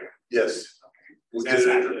right now. Yes. We'll get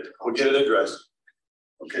it addressed.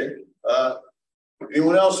 Okay.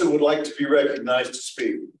 Anyone else who would like to be recognized to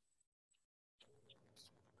speak?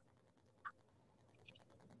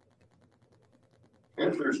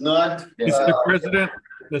 If there's not, Mr.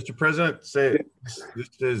 President, this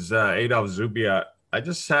is Adolph Zubia. I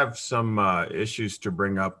just have some issues to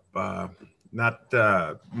bring up. Not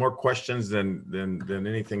more questions than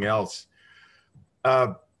anything else.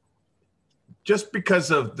 Just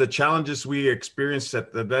because of the challenges we experienced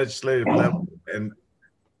at the legislative level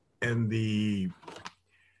and the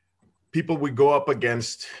people we go up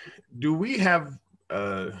against, do we have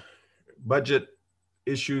budget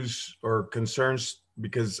issues or concerns?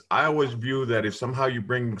 Because I always view that if somehow you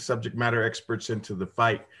bring subject matter experts into the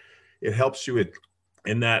fight, it helps you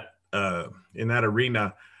in that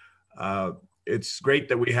arena. It's great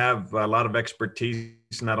that we have a lot of expertise,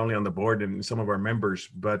 not only on the board and some of our members,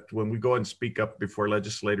 but when we go and speak up before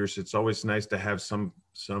legislators, it's always nice to have some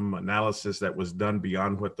analysis that was done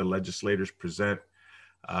beyond what the legislators present.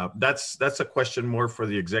 That's a question more for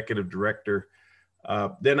the executive director.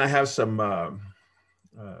 Then I have some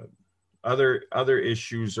other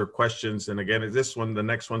issues or questions. And again, the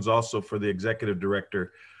next one's also for the executive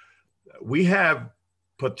director. We have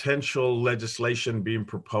potential legislation being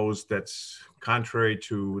proposed that's contrary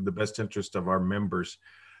to the best interest of our members.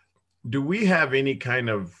 Do we have any kind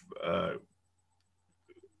of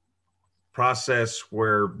process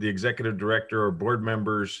where the executive director or board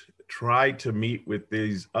members try to meet with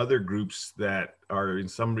these other groups that are in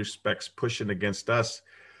some respects pushing against us,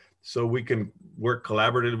 so we can work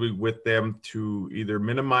collaboratively with them to either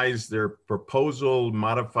minimize their proposal,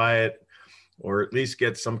 modify it, or at least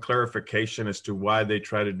get some clarification as to why they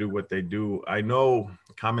try to do what they do? I know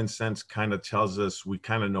common sense kind of tells us we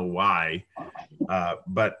kind of know why,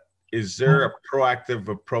 but is there a proactive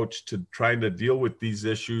approach to trying to deal with these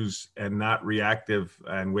issues and not reactive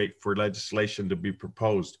and wait for legislation to be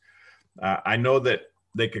proposed? I know that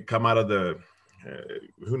they could come out of the,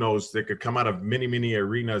 who knows, they could come out of many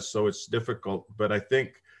arenas, so it's difficult, but I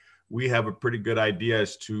think we have a pretty good idea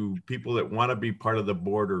as to people that want to be part of the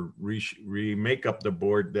board or remake up the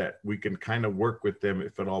board, that we can kind of work with them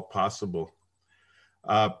if at all possible.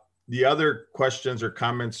 The other questions or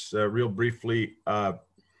comments, real briefly,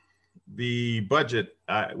 the budget,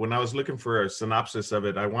 when I was looking for a synopsis of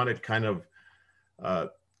it, I wanted kind of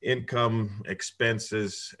income,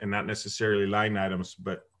 expenses, and not necessarily line items,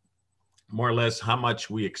 but more or less how much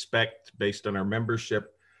we expect based on our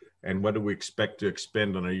membership and what do we expect to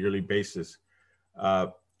expend on a yearly basis.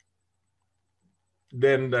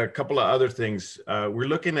 Then a couple of other things. We're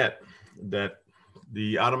looking at that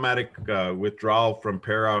the automatic withdrawal from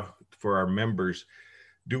para for our members.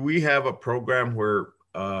 Do we have a program where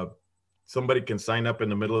somebody can sign up in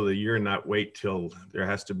the middle of the year and not wait till there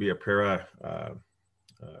has to be a para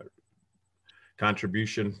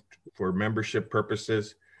contribution for membership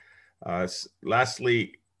purposes?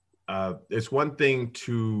 Lastly, it's one thing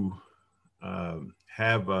to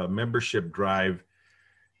have a membership drive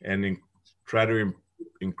and try to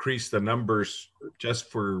increase the numbers just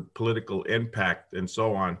for political impact and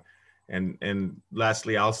so on. And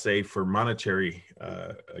lastly, I'll say for monetary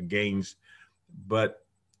gains, but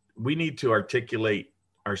we need to articulate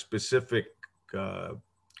our specific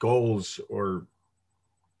goals or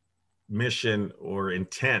mission or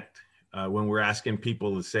intent when we're asking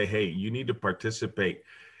people to say, hey, you need to participate.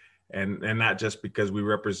 And not just because we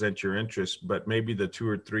represent your interests, but maybe the 2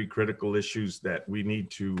 or 3 critical issues that we need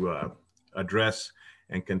to address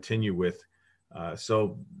and continue with.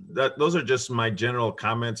 So those are just my general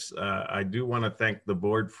comments. I do want to thank the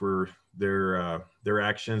board for their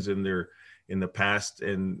actions in the past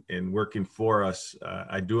and working for us.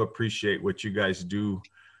 I do appreciate what you guys do.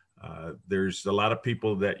 There's a lot of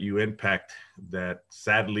people that you impact that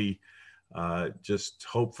sadly just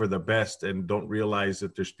hope for the best and don't realize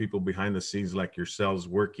that there's people behind the scenes like yourselves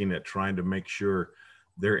working at trying to make sure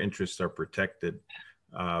their interests are protected.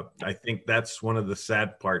 I think that's one of the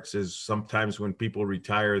sad parts is sometimes when people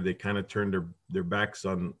retire, they kind of turn their backs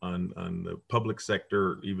on the public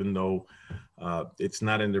sector, even though it's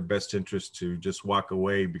not in their best interest to just walk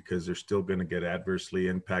away because they're still going to get adversely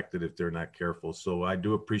impacted if they're not careful. So I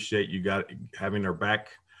do appreciate you having our back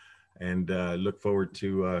and look forward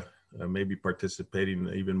to maybe participating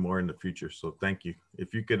even more in the future. So thank you.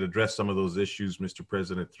 If you could address some of those issues, Mr.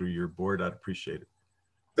 President, through your board, I'd appreciate it.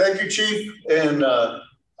 Thank you, Chief. And I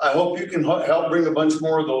hope you can help bring a bunch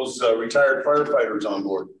more of those retired firefighters on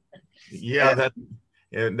board. Yeah,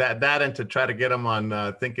 that and to try to get them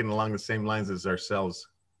on thinking along the same lines as ourselves.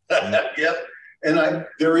 Yep. And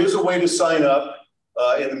there is a way to sign up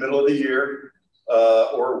in the middle of the year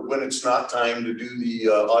or when it's not time to do the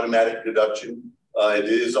automatic deduction. It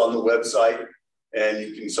is on the website, and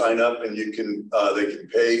you can sign up, and you can they can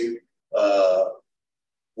pay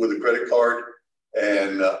with a credit card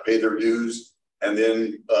and pay their dues, and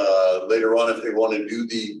then later on, if they want to do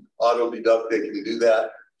the auto deduct, they can do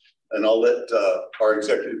that. And I'll let our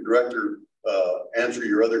executive director answer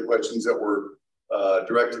your other questions that were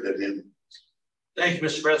directed at him. Thank you,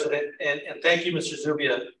 Mr. President, and thank you, Mr.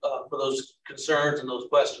 Zubia, for those concerns and those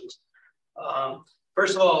questions.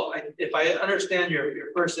 First of all, if I understand your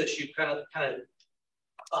first issue kind of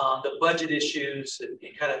the budget issues and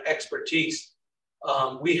kind of expertise.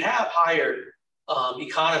 We have hired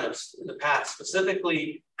economists in the past,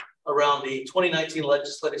 specifically around the 2019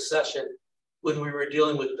 legislative session when we were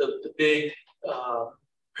dealing with the big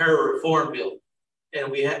para reform bill.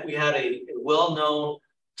 And we had a well-known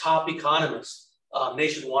top economist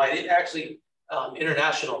nationwide, actually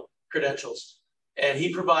international credentials. And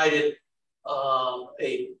he provided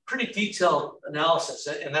a pretty detailed analysis,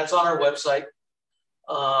 and that's on our website.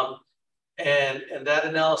 And that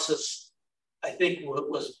analysis, I think,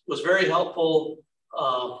 was very helpful.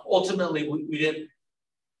 Ultimately, we didn't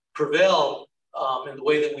prevail in the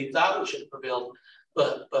way that we thought we should have prevailed,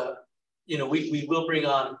 but you know, we will bring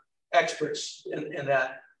on experts in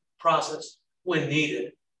that process when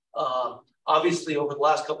needed. Obviously, over the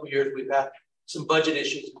last couple of years, we've had some budget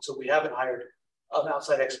issues, so we haven't hired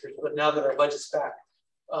outside experts. But now that our budget's back,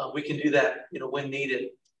 we can do that, you know, when needed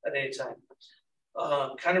at any time.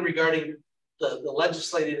 Kind of regarding the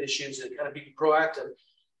legislative issues and kind of being proactive,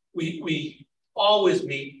 we always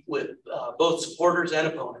meet with both supporters and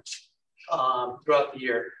opponents throughout the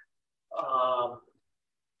year.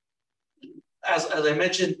 As I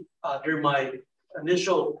mentioned during my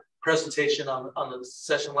initial presentation on the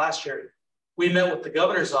session last year, we met with the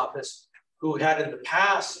governor's office, who had in the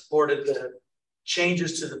past supported the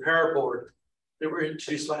changes to the para board that were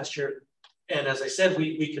introduced last year. And as I said,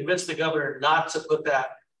 we convinced the governor not to put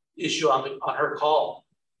that issue on her call.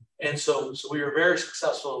 And so we were very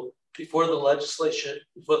successful before the legislature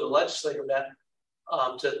met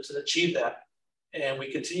to achieve that. And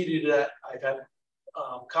we continue to do that. I've had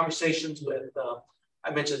conversations with, I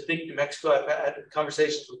mentioned Think New Mexico. I've had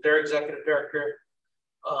conversations with their executive director,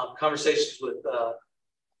 conversations with a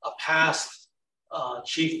past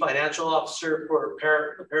chief financial officer for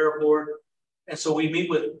the para board. And so we meet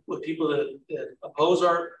with people that oppose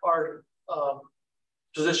our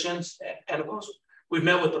positions and oppose. We've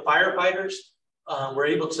met with the firefighters. We're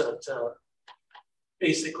able to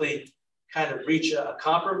basically kind of reach a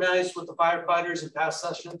compromise with the firefighters in past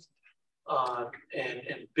sessions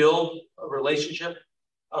and build a relationship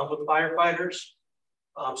with firefighters.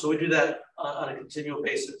 So we do that on a continual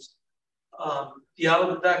basis. The out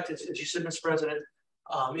effect, as you said, Mr. President,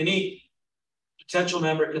 any potential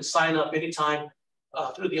member can sign up anytime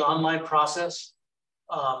through the online process.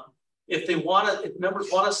 If members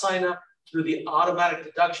want to sign up through the automatic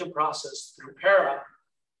deduction process through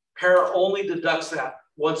para only deducts that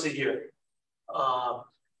once a year.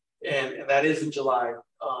 And that is in July.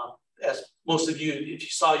 As most of you, if you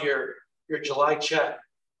saw your July check,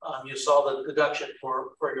 you saw the deduction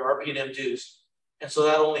for your RPENM dues. And so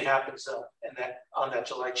that only happens on that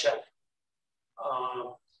July check.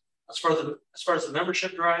 As far as the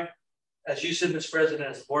membership drive, as you said, Mr. President,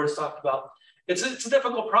 as the board has talked about, it's a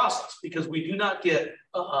difficult process because we do not get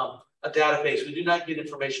a database. We do not get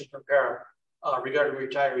information from para regarding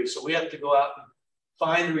retirees. So we have to go out and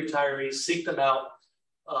find the retirees, seek them out,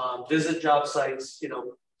 visit job sites, you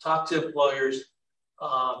know, talk to employers.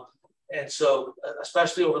 And so,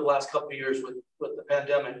 especially over the last couple of years with the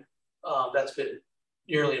pandemic, that's been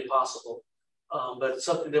nearly impossible. But it's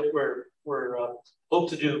something that we're hope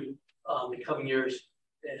to do in coming years.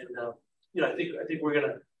 And you know, I think we're going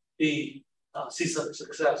to see some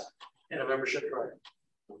success in a membership drive.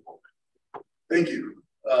 Thank you.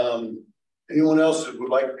 Anyone else that would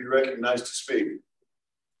like to be recognized to speak?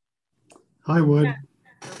 I would.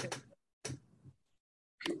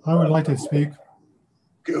 I would like to speak.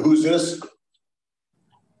 Who's this?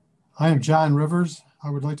 I am John Rivers. I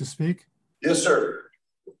would like to speak. Yes, sir.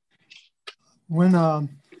 When a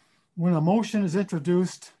motion is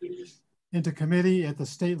introduced into committee at the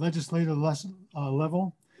state legislative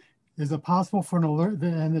level, is it possible for an alert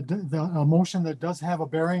and a motion that does have a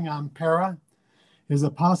bearing on para? Is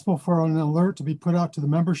it possible for an alert to be put out to the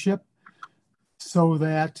membership so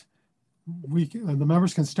that the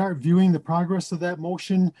members can start viewing the progress of that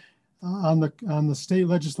motion on the state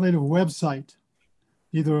legislative website,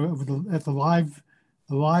 either at the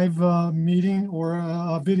live meeting or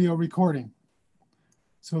a video recording,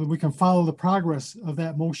 so that we can follow the progress of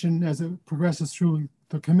that motion as it progresses through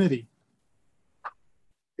the committee?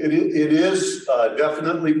 It is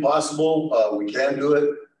definitely possible. We can do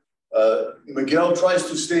it. Miguel tries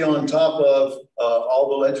to stay on top of all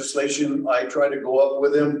the legislation. I try to go up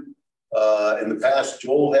with him. In the past,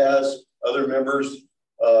 Joel has, other members,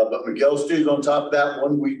 but Miguel stays on top of that.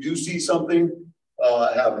 When we do see something,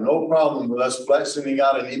 I have no problem with us sending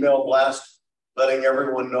out an email blast, letting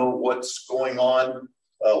everyone know what's going on,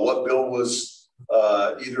 what bill was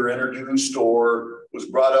either introduced or was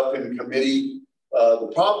brought up in committee.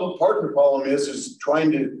 Part of the problem is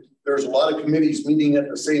trying to there's a lot of committees meeting at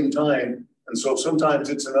the same time. And so sometimes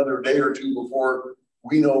it's another day or two before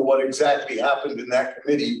we know what exactly happened in that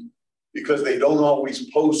committee, because they don't always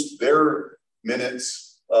post their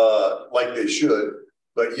minutes like they should.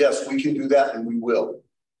 But yes, we can do that, and we will.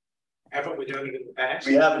 Haven't we done it in the past?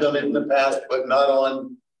 We have done it in the past, but not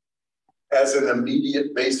on as an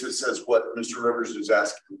immediate basis as what Mr. Rivers is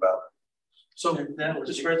asking about. So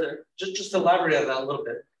just further, just elaborate on that a little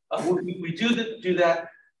bit. We do that.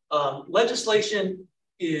 Legislation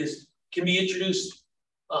can be introduced,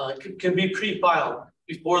 can be pre-filed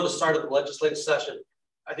before the start of the legislative session.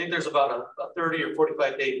 I think there's about a 30 or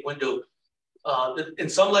 45 day window.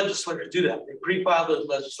 And some legislators do that. They pre-file the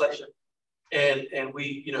legislation. And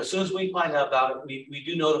we, as soon as we find out about it, we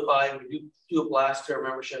do notify, we do a blast to our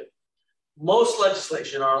membership. Most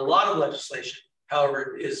legislation, or a lot of legislation,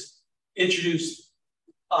 however, is introduced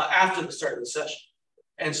after the start of the session.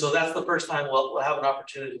 And so that's the first time we'll have an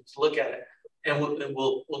opportunity to look at it. And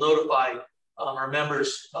we'll notify our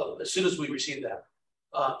members as soon as we receive that.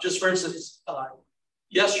 Just for instance,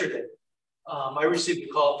 yesterday, I received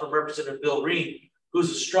a call from Representative Bill Reen, who's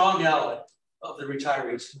a strong ally of the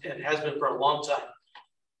retirees and has been for a long time.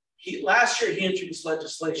 Last year, he introduced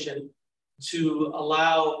legislation to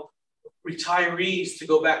allow retirees to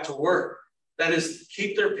go back to work. That is,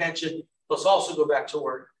 keep their pension, plus also go back to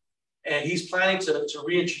work. And he's planning to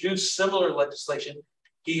reintroduce similar legislation.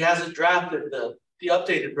 He hasn't drafted the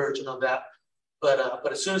updated version of that,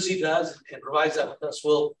 but as soon as he does and provides that with us,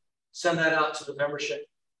 we'll send that out to the membership.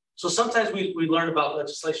 So sometimes we learn about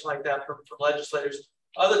legislation like that from legislators.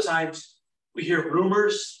 Other times we hear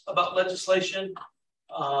rumors about legislation,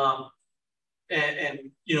 but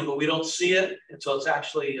we don't see it until it's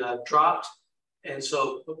actually dropped. And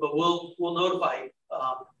so, but we'll notify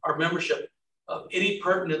our membership of any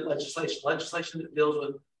pertinent legislation that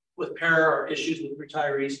deals with para or issues with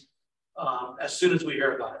retirees as soon as we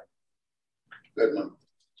hear about it. Good one.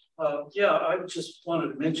 Yeah, I just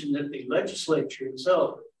wanted to mention that the legislature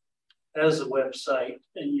itself has a website,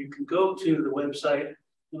 and you can go to the website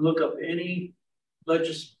and look up any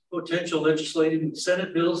potential legislative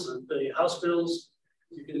Senate bills, the House bills.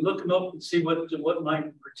 You can look them up and see what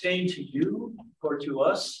might pertain to you or to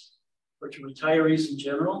us or to retirees in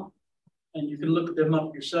general. And you can look them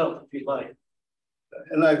up yourself if you like.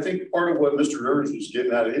 And I think part of what Mr. Rivers was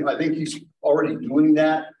getting at, I think he's already doing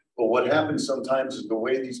that. But what happens sometimes is the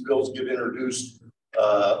way these bills get introduced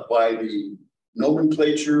by the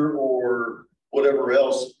nomenclature or whatever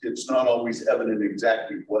else, it's not always evident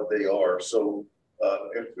exactly what they are. So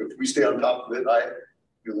if we stay on top of it,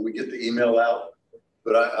 we get the email out.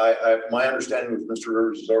 But my understanding with Mr.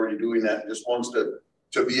 Rivers is already doing that and just wants to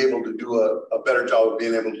be able to do a better job of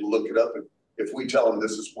being able to look it up. If we tell him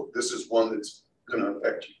this is one that's going to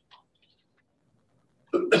affect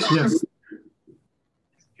you. Yes.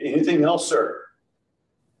 Anything else, sir?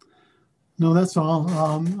 No, that's all.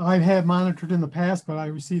 I have monitored in the past, but I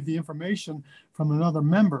received the information from another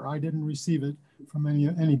member. I didn't receive it from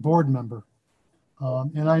any board member.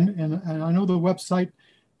 And I know the website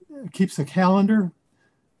keeps a calendar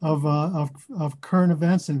of current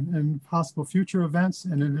events and possible future events,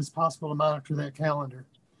 and it is possible to monitor that calendar.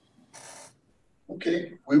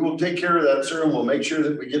 Okay, we will take care of that, sir, and we'll make sure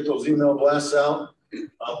that we get those email blasts out.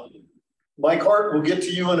 Mike Hart, we'll get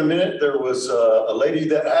to you in a minute. There was a lady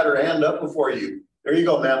that had her hand up before you. There you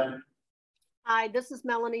go, ma'am. Hi, this is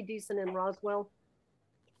Melanie Deason in Roswell.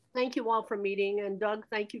 Thank you all for meeting. And Doug,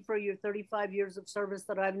 thank you for your 35 years of service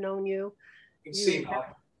that I've known you.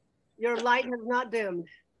 Your light has not dimmed.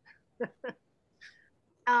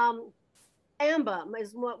 AMBA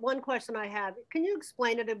is one question I have. Can you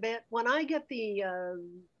explain it a bit? When I get the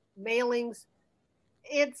mailings,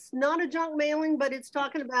 it's not a junk mailing, but it's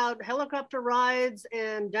talking about helicopter rides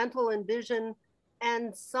and dental and vision.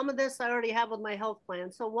 And some of this I already have with my health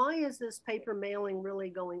plan. So why is this paper mailing really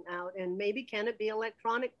going out? And maybe can it be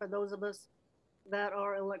electronic for those of us that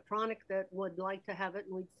are electronic that would like to have it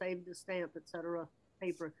and we'd save the stamp, et cetera,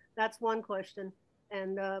 paper? That's one question.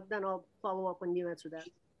 And then I'll follow up when you answer that.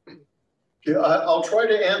 Okay, I'll try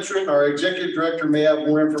to answer it. Our executive director may have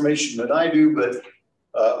more information than I do, but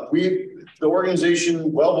the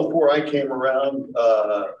organization, well before I came around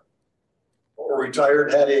or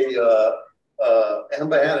retired, had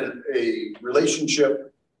AMBA had a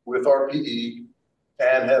relationship with RPE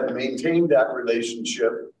and have maintained that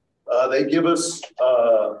relationship. They give us,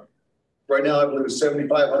 right now I believe it's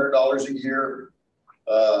 $7,500 a year.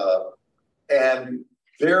 And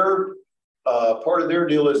their part of their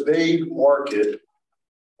deal is they market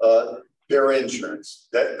their insurance.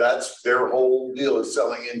 That's their whole deal, is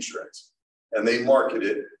selling insurance, and they market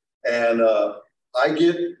it. And I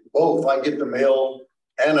get both. I get the mail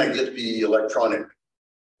and I get the electronic.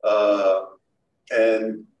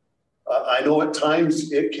 And I know at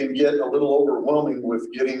times it can get a little overwhelming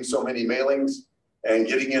with getting so many mailings and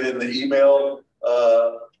getting it in the email.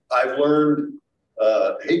 I've learned,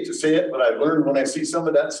 hate to say it, but I've learned when I see some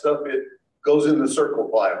of that stuff, it goes in the circle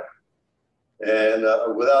file and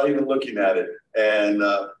without even looking at it. And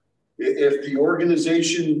if the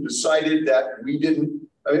organization decided that we didn't,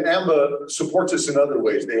 I mean, AMBA supports us in other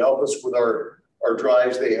ways. They help us with our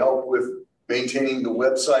drives. They help with maintaining the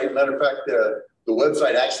website. Matter of fact, the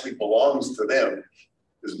website actually belongs to them,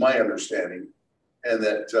 is my understanding. And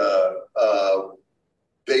that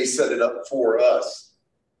they set it up for us.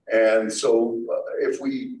 And so if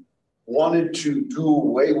we wanted to do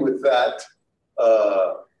away with that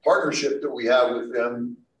partnership that we have with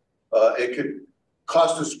them, it could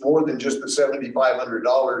cost us more than just the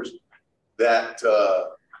 $7,500 that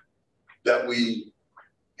we,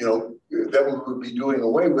 that we would be doing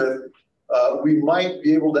away with. We might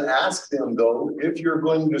be able to ask them, though, if you're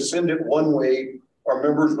going to send it one way, our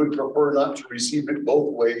members would prefer not to receive it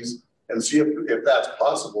both ways, and see if that's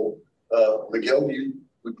possible. Miguel, do you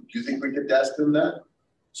think we could ask them that?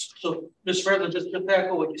 So, Mr. President, just to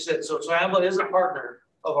echo what you said, so AMBA is a partner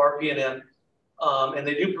of RPENM, and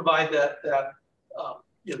they do provide that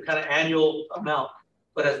kind of annual amount.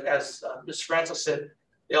 But as Ms. Francis said,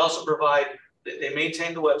 they also provide, they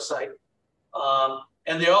maintain the website,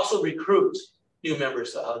 and they also recruit new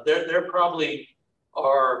members. They're probably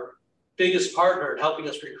our biggest partner in helping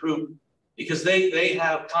us recruit, because they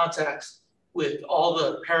have contacts with all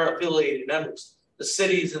the para-affiliated members, the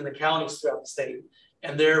cities and the counties throughout the state,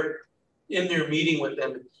 and they're in there meeting with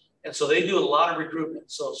them. And so they do a lot of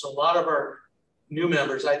recruitment. So a lot of our new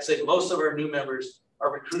members, I'd say most of our new members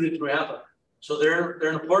are recruited through AMBA. So they're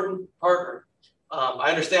an important partner. I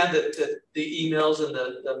understand that the emails and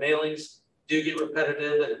the mailings do get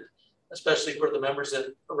repetitive, and especially for the members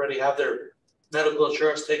that already have their medical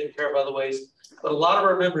insurance taken care of other ways. But a lot of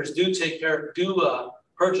our members do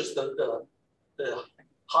purchase the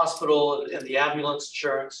hospital and the ambulance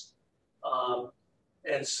insurance.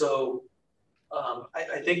 And so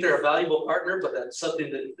I think they're a valuable partner, but that's something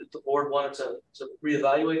that the board wanted to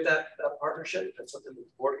reevaluate that partnership. That's something that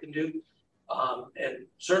the board can do. And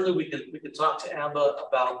certainly we can talk to AMBA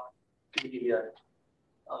about the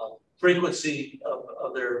frequency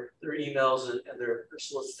of their emails and their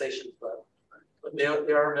solicitations, but they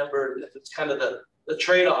are a member. It's kind of the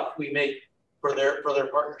trade-off we make for their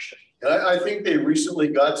partnership. And I think they recently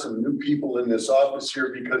got some new people in this office here,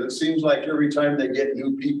 because it seems like every time they get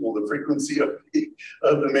new people, the frequency of the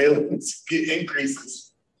mailings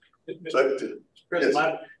increases. But, yes.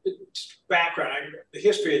 My background, the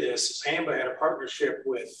history of this is AMBA had a partnership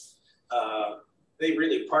with, they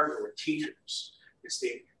really partner with teachers. It's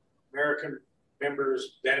the American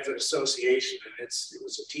Members Benefit Association, and it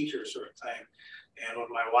was a teacher sort of thing. And when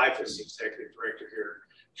my wife was the executive director here,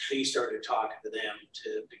 she started talking to them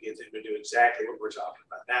to get them to do exactly what we're talking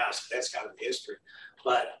about now. So that's kind of the history.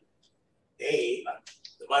 But A,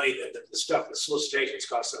 the money, the stuff, the solicitations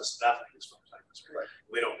cost us nothing as far as I'm concerned. Right.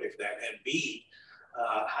 We don't pay for that. And B,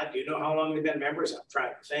 do you know how long they've been members? I'm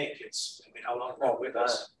trying to think. How long have they been with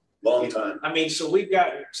us? Long time. So we've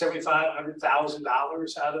got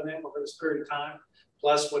 $7,500,000 out of them over this period of time,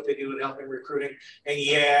 plus what they do in helping recruiting. And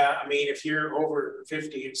yeah, if you're over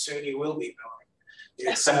 50, and soon you will be knowing.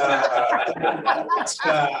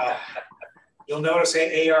 You'll notice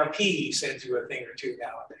ARP sends you a thing or two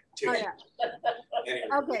now. Too. Oh, yeah.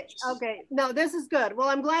 Anyway. Okay. No, this is good. Well,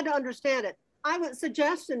 I'm glad to understand it. I would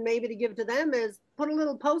suggestion maybe to give to them is put a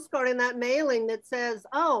little postcard in that mailing that says,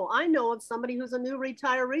 oh, I know of somebody who's a new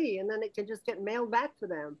retiree, and then it can just get mailed back to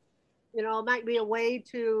them. It might be a way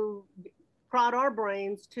to prod our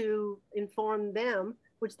brains to inform them,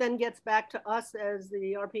 which then gets back to us as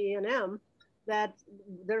the RPENM, that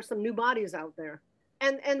there's some new bodies out there.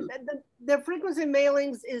 And the frequency of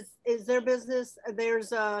mailings is their business.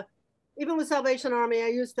 There's even with Salvation Army, I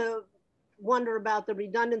used to wonder about the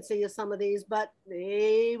redundancy of some of these, but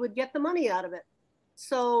they would get the money out of it.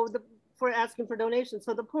 So for asking for donations.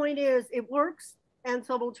 So the point is it works. And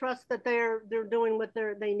so we'll trust that they're doing what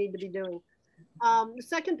they need to be doing. The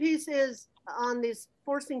second piece is on this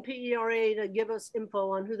forcing PERA to give us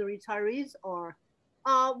info on who the retirees are.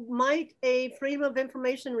 Might a freedom of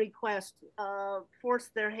information request force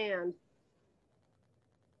their hand?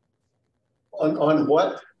 On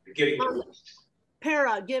what?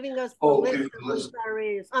 Para giving us the list of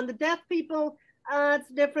retirees. On the deaf people, it's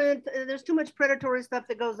different. There's too much predatory stuff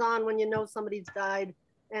that goes on when you know somebody's died.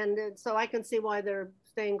 And so I can see why they're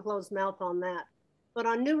staying closed mouth on that. But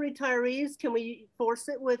on new retirees, can we force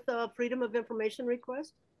it with a freedom of information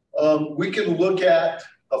request? We can look at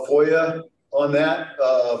a FOIA on that.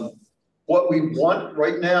 What we want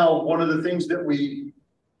right now, one of the things that we'd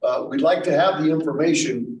like to have the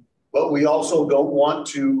information, but we also don't want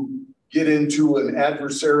to get into an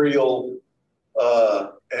adversarial,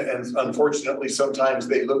 and unfortunately, sometimes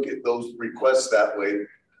they look at those requests that way.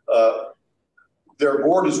 Their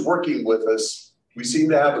board is working with us. We seem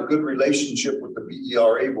to have a good relationship with the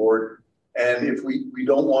BERA board. And if we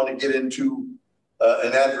don't want to get into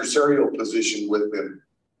an adversarial position with them,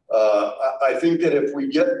 I think that if we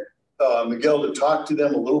get Miguel to talk to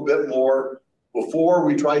them a little bit more before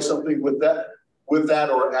we try something with that,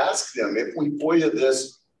 or ask them if we FOIA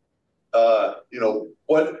this, you know,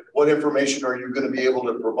 what information are you going to be able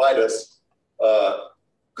to provide us?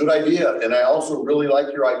 Good idea. And I also really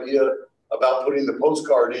like your idea about putting the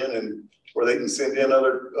postcard in and where they can send in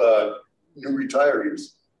other new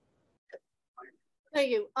retirees.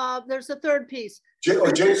 Thank you. There's a third piece.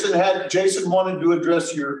 Jason wanted to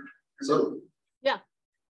address your. Yeah.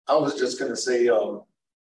 I was just going to say, you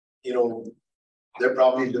know, they're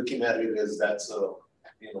probably looking at it as that's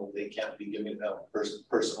you know, they can't be giving out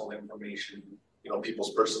personal information, you know,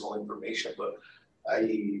 people's personal information. But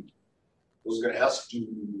I was going to ask, do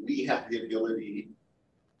we have the ability?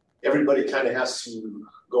 Everybody kind of has to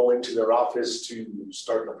go into their office to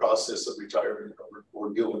start the process of retirement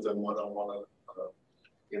or deal with them one-on-one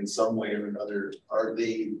in some way or another.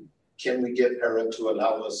 Can we get PERA to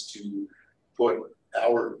allow us to put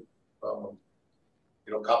our,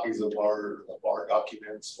 you know, copies of our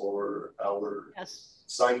documents or our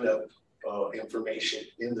sign up information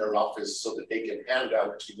in their office so that they can hand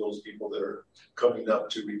out to those people that are coming up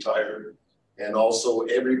to retire? And also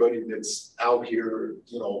everybody that's out here,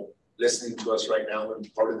 you know, listening to us right now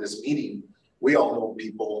and part of this meeting, we all know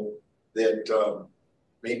people that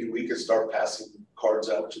maybe we could start passing cards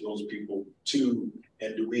out to those people too.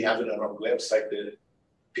 And do we have it on our website that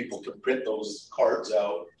people can print those cards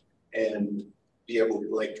out and be able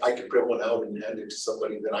to, like, I could print one out and hand it to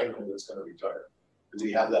somebody that I know that's going to retire? Do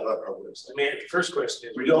we have that on our website? I mean, the first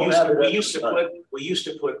question is, we used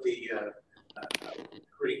to put the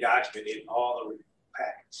recruiting document in all the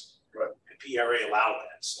packets. Right. And PRA allowed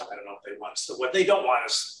that, so I don't know if they want us. So what they don't want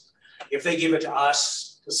us, if they give it to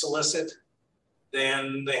us to solicit,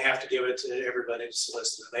 then they have to give it to everybody to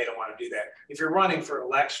solicit, and they don't want to do that. If you're running for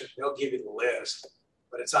election, they'll give you the list,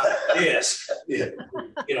 but it's on the disc. Yeah.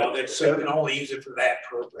 You know, that so you can only use it for that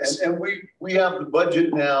purpose. And we have the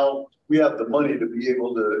budget now. We have the money to be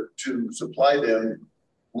able to supply them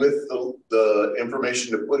with the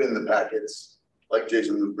information to put in the packets, like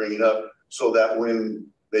Jason was bringing up, so that when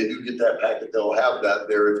they do get that packet, they'll have that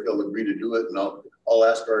there if they'll agree to do it. And I'll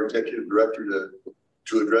ask our executive director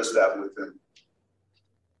to address that with them.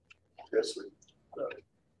 Yes, sir.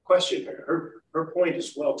 Question, her point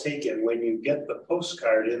is well taken. When you get the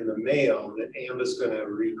postcard in the mail that AMBA's going to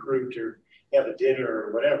recruit or have a dinner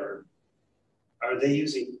or whatever, are they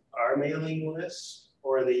using our mailing list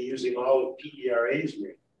or are they using all of PERA's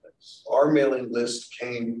mailing lists? Our mailing list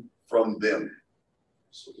came from them.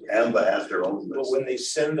 So AMBA has their own list. But when they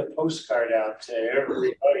send the postcard out to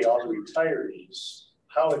everybody, all the retirees,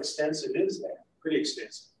 how extensive is that? Pretty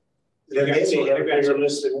extensive. Then they may have a bigger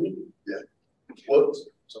list than we do. Yeah. Well,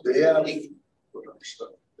 they have.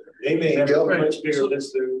 They may have a much bigger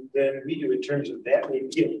list than we do in terms of that many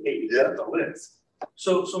people to get the list.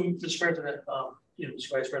 So Mr. President, you know,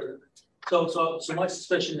 Mr. Vice President. So my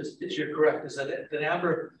suspicion is you're correct, is that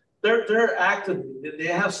AMBA, they're actively, they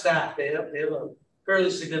have staff, they have a fairly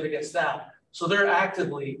significant staff. So they're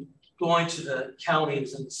actively going to the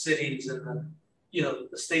counties and the cities and the, you know,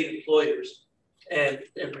 the state employers and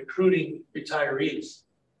recruiting retirees.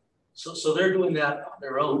 So they're doing that on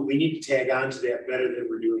their own. We need to tag on to that better than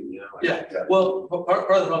we're doing now. Yeah. Well, part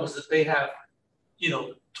of the problem is that they have, you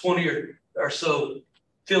know, 20 or so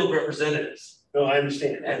field representatives. No, I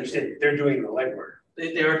understand. They're doing the legwork.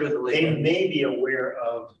 They are doing the legwork. They may be aware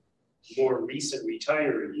of more recent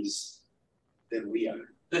retirees than we are.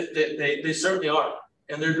 They certainly are.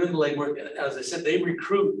 And they're doing the legwork. And as I said, they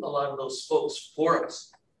recruit a lot of those folks for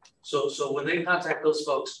us. So when they contact those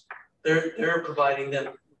folks, they're providing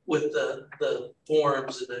them with the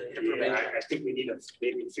forms and the information. Yeah, I think we need to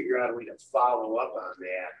maybe figure out a way to follow up on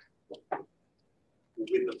that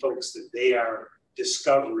with the folks that they are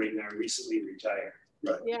discovering are recently retired.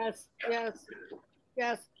 Right. Yes.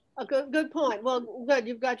 A good point. Well, good.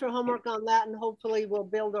 You've got your homework on that, and hopefully we'll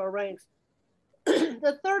build our ranks.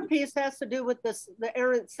 The third piece has to do with the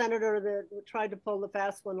errant senator that tried to pull the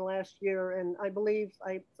fast one last year, and I believe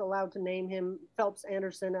I'm allowed to name him Phelps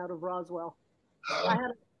Anderson out of Roswell. I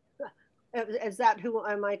had, is that who,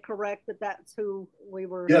 am I correct that that's who we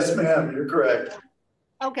were? Yes, ma'am, you're correct.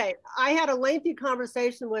 Okay, I had a lengthy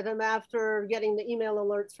conversation with him after getting the email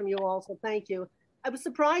alerts from you all, so thank you. It was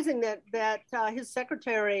surprising that his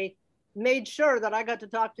secretary made sure that I got to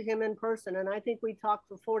talk to him in person, and I think we talked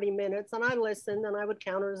for 40 minutes, and I listened, and I would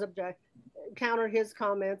counter his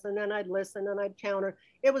comments, and then I'd listen, and I'd counter.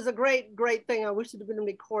 It was a great thing. I wish it had been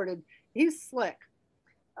recorded. He's slick.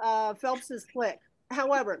 Phelps is slick.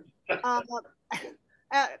 However, although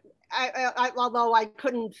I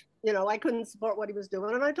couldn't, I couldn't support what he was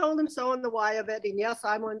doing, and I told him so on the why of it. And yes,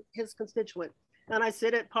 I'm on his constituent, and I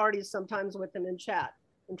sit at parties sometimes with him and chat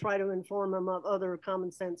and try to inform him of other common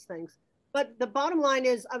sense things. But the bottom line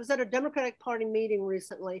is, I was at a Democratic Party meeting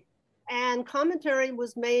recently, and commentary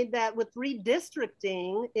was made that with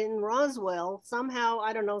redistricting in Roswell, somehow,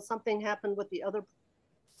 I don't know, something happened with the other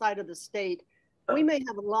side of the state. We may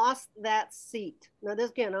have lost that seat. Now,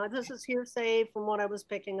 this is hearsay from what I was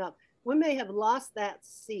picking up. We may have lost that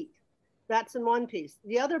seat. That's in one piece.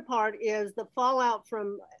 The other part is the fallout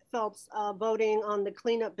from Phelps voting on the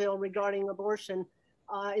cleanup bill regarding abortion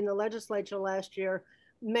in the legislature last year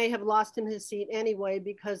may have lost him his seat anyway,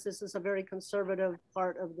 because this is a very conservative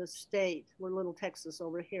part of the state. We're little Texas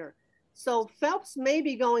over here. So Phelps may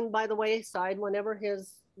be going by the wayside whenever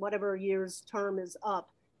his whatever year's term is up.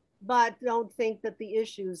 But don't think that the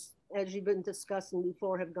issues, as you've been discussing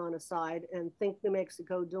before, have gone aside, and think New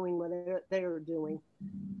Mexico doing what they're doing.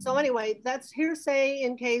 So anyway, that's hearsay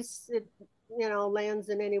in case it, lands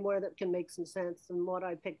in anywhere that can make some sense from what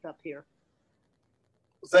I picked up here.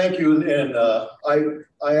 Thank you. And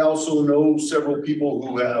I also know several people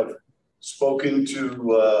who have spoken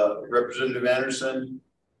to Representative Anderson,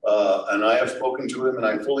 and I have spoken to him, and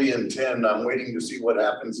I fully intend, I'm waiting to see what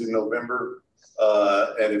happens in November.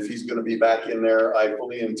 And if he's going to be back in there, I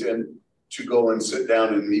fully intend to go and sit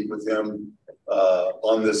down and meet with him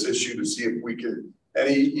on this issue to see if we can. And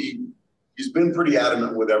he's been pretty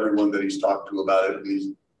adamant with everyone that he's talked to about it, and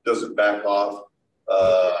he doesn't back off.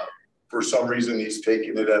 For some reason, he's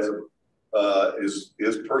taken it as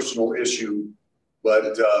his personal issue.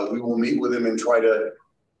 But we will meet with him and try to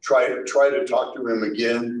talk to him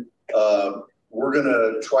again. We're going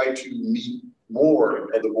to try to meet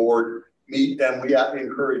more of the board. And we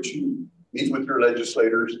encourage you, meet with your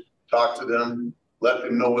legislators, talk to them, let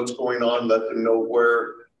them know what's going on, let them know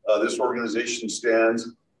where this organization stands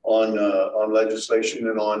on legislation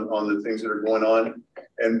and on the things that are going on.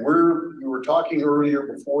 And we were talking earlier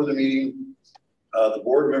before the meeting, the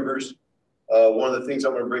board members, one of the things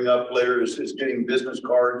I'm going to bring up later is getting business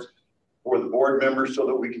cards for the board members so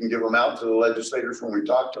that we can give them out to the legislators when we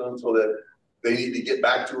talk to them, so that they need to get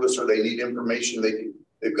back to us or they need information.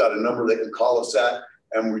 They've got a number they can call us at.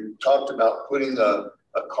 And we talked about putting a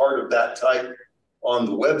card of that type on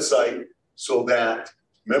the website so that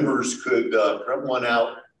members could print one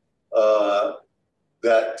out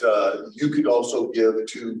that you could also give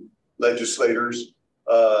to legislators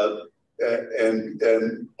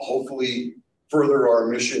and hopefully further our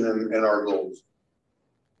mission and our goals.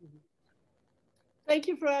 Thank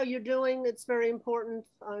you for all you're doing. It's very important.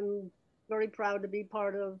 I'm very proud to be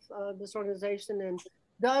part of this organization. And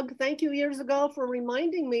Doug, thank you years ago for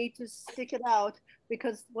reminding me to stick it out,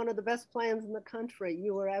 because one of the best plans in the country.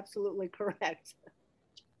 You were absolutely correct.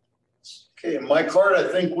 Okay, and my card, I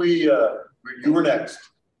think you were next.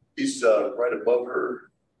 He's right above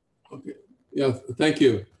her. Okay, yeah, thank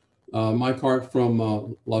you. My card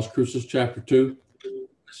from Las Cruces, Chapter 2.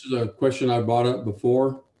 This is a question I brought up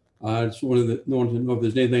before. I just wanted to know if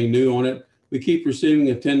there's anything new on it. We keep receiving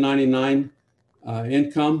a 1099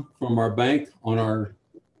 income from our bank on our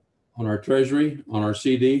treasury, on our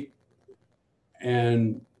CD.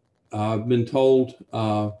 And I've been told,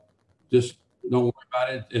 just don't worry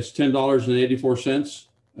about it. It's $10.84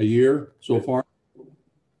 a year so far.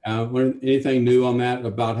 Anything new on that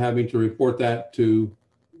about having to report that to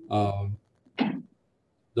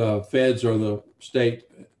the feds or the state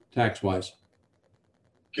tax-wise?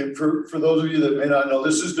 Okay, for those of you that may not know,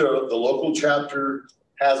 this is the local chapter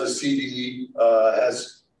has a CD,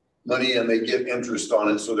 has money, and they get interest on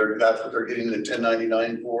it. So that's what they're getting the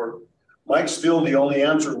 1099 for. Mike, still the only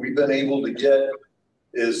answer we've been able to get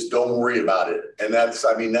is don't worry about it. And that's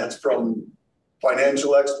from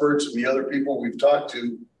financial experts and the other people we've talked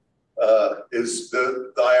to, is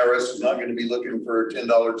the IRS is not going to be looking for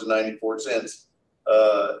 $10.94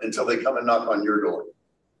 until they come and knock on your door.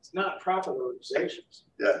 It's not profit organizations.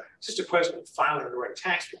 Yeah. It's just a question of filing the right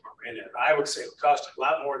tax form. And I would say it would cost a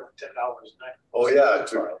lot more than $10 a night. Oh yeah,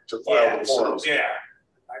 to file the forms. So, yeah,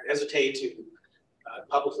 I hesitate to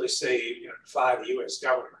publicly say, defy the U.S.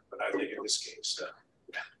 government. But I think in this case,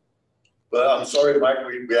 But I'm sorry, Mike,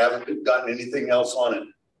 we haven't gotten anything else on it.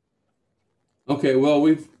 Okay, well,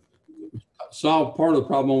 we've solved part of the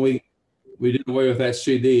problem. We did away with that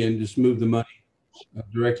CD and just moved the money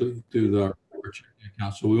directly to our checking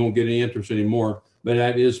account. So we won't get any interest anymore, but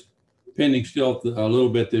that is pending still a little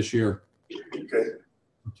bit this year. Okay.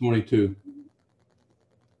 22.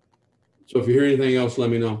 So if you hear anything else, let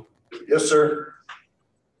me know. Yes, sir.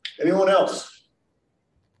 Anyone else?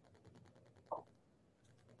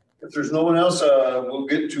 If there's no one else, we'll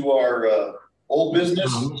get to our old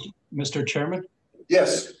business. Mr. Chairman?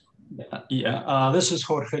 Yes. Yeah, this is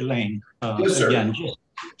Jorge Lane. Yes, sir. Again,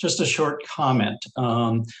 just a short comment.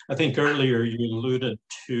 I think earlier you alluded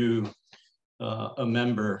to a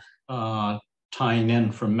member tying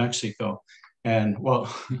in from Mexico. And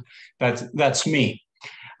well, that's me.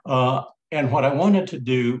 And what I wanted to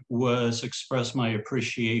do was express my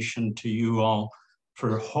appreciation to you all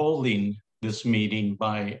for holding this meeting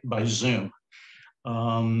by Zoom.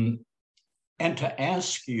 And to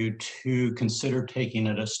ask you to consider taking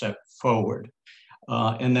it a step forward.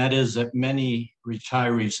 And that is that many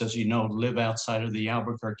retirees, as you know, live outside of the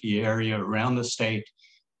Albuquerque area, around the state,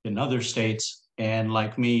 in other states, and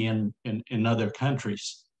like me, in other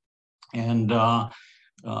countries. And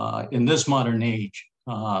in this modern age,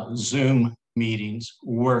 Zoom meetings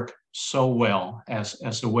work so well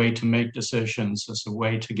as a way to make decisions, as a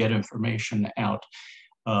way to get information out.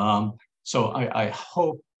 So I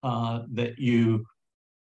hope that you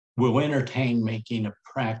will entertain making a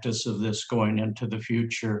practice of this going into the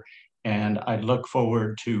future, and I look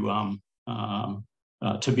forward to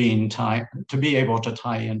be able to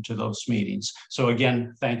tie into those meetings. So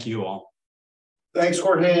again, thank you all. Thanks,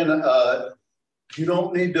 Jorge. And you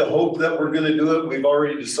don't need to hope that we're going to do it. We've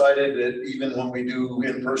already decided that even when we do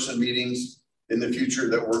in-person meetings in the future,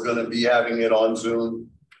 that we're going to be having it on Zoom.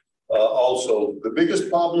 Also, the biggest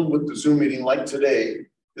problem with the Zoom meeting like today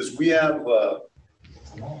is we have,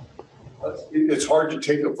 it's hard to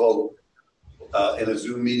take a vote in a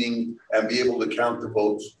Zoom meeting and be able to count the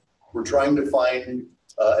votes. We're trying to find,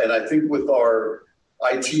 and I think with our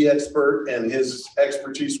IT expert and his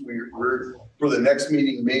expertise, we're for the next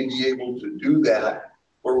meeting may be able to do that,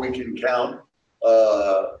 where we can count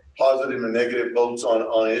positive and negative votes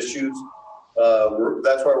on issues.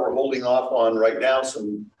 That's why we're holding off on right now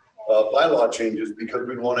some bylaw changes, because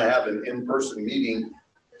we want to have an in-person meeting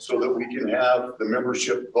so that we can have the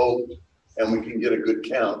membership vote and we can get a good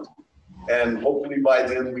count. And hopefully by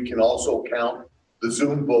then we can also count the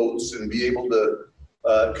Zoom votes and be able to,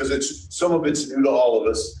 because some of it's new to all of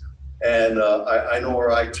us. And I know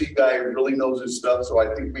our IT guy really knows his stuff, so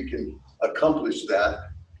I think we can accomplish that.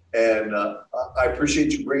 And I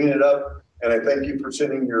appreciate you bringing it up. And I thank you for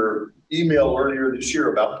sending your email earlier this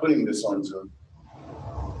year about putting this on Zoom.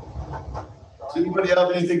 Does anybody have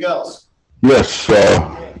anything else? Yes,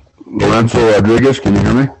 Lorenzo Rodriguez, can you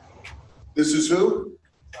hear me? This is who?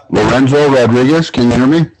 Lorenzo Rodriguez, can you hear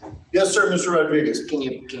me? Yes, sir, Mr. Rodriguez. Can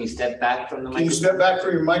you step back from the microphone? Can you step back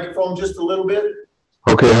from your microphone just a little bit?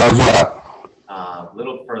 Okay, how's that? A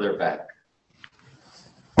little further back.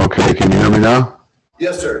 Okay, can you hear me now?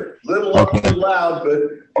 Yes, sir. Little loud, but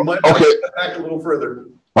you might have to step back a little further.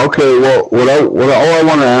 Okay, well, all I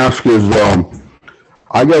want to ask is,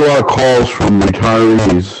 I get a lot of calls from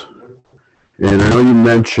retirees, and I know you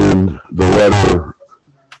mentioned the letter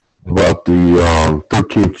about the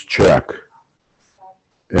 13th check.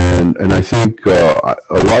 And I think a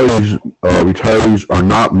lot of these retirees are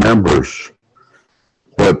not members,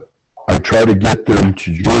 but I try to get them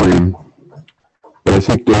to join. But I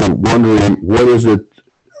think they're wondering, what is it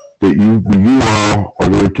that you all are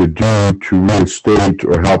going to do to reinstate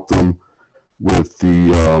or help them with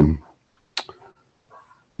the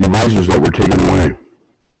raises that were taken away?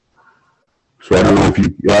 So I don't know if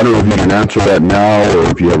you can answer that now, or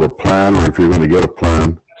if you have a plan, or if you're going to get a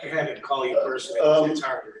plan. I had to call you first. It's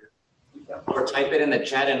hard. Or type it in the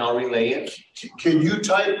chat and I'll relay it. Can you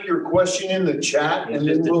type your question in the chat and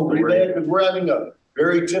then we'll relay it? Because we're having a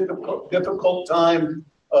very difficult time.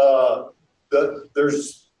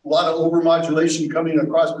 There's a lot of overmodulation coming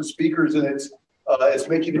across the speakers, and it's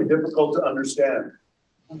making it difficult to understand.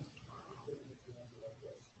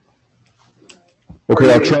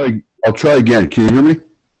 Okay, I'll try again. Can you hear me?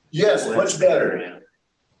 Yes, much better.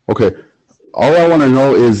 Okay. All I want to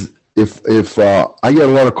know is if I get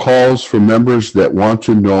a lot of calls from members that want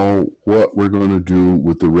to know what we're going to do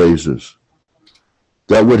with the raises.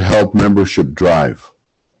 That would help membership drive.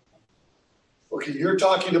 Okay, you're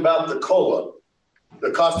talking about the COLA,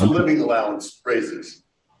 the cost of living allowance raises.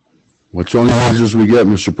 What's the only raises we get,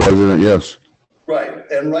 Mr. President? Yes. Right,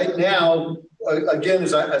 and right now, again,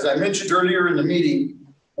 as I mentioned earlier in the meeting,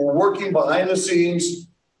 we're working behind the scenes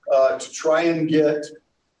to try and get,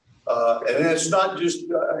 and it's not just,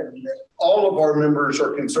 all of our members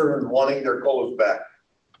are concerned wanting their COLAs back.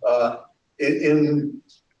 In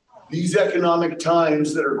these economic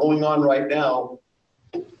times that are going on right now,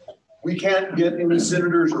 we can't get any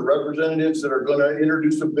senators or representatives that are going to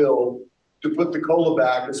introduce a bill to put the COLA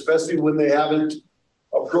back, especially when they haven't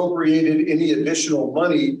appropriated any additional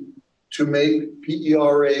money to make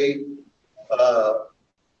PERA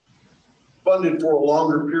funded for a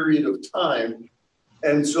longer period of time.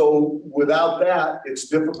 And so without that, it's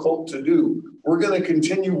difficult to do. We're going to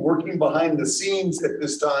continue working behind the scenes at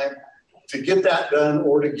this time to get that done,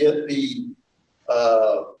 or to get the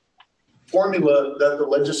formula that the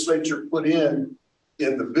legislature put in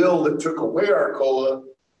the bill that took away our COLA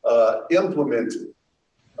implemented.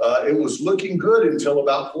 It was looking good until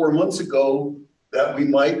about 4 months ago that we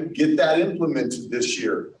might get that implemented this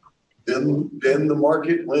year. Then the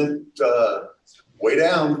market went way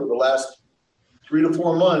down for the last 3 to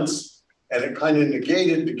 4 months, and it kind of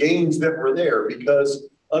negated the gains that were there, because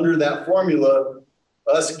under that formula,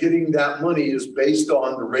 us getting that money is based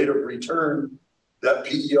on the rate of return that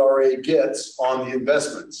PERA gets on the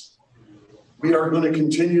investments. We are going to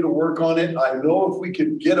continue to work on it. I know if we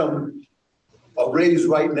could get them a raise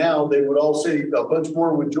right now, they would all say a bunch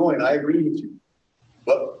more would join. I agree with you.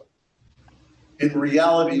 But in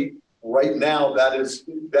reality, right now, that is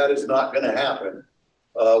not going to happen.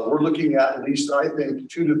 We're looking at least, I think,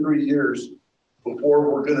 2 to 3 years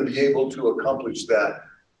before we're going to be able to accomplish that.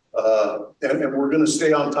 And we're going to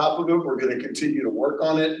stay on top of it. We're going to continue to work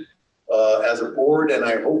on it as a board, and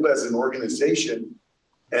I hope as an organization,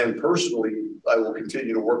 and personally, I will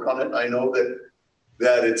continue to work on it. I know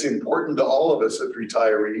that it's important to all of us as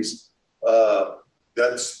retirees.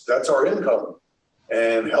 That's our income,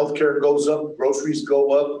 and healthcare goes up, groceries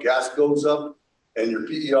go up, gas goes up, and your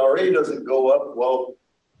PERA doesn't go up. Well,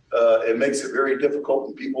 it makes it very difficult,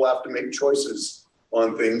 and people have to make choices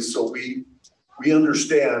on things. So we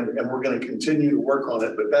understand, and we're going to continue to work on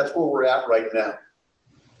it, but that's where we're at right now.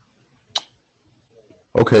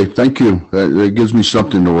 Okay, thank you. That gives me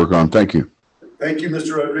something to work on. Thank you. Thank you,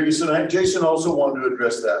 Mr. Rodriguez. And Jason also wanted to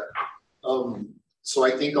address that. So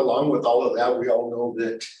I think along with all of that, we all know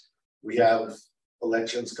that we have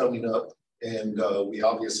elections coming up, and we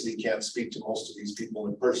obviously can't speak to most of these people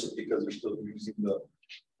in person because they're still using the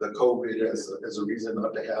COVID as a reason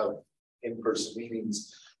not to have in-person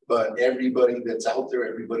meetings. But everybody that's out there,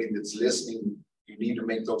 everybody that's listening, you need to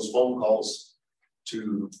make those phone calls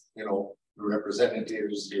to, you know, the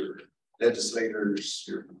representatives, your legislators,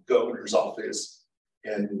 your governor's office,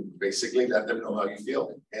 and basically let them know how you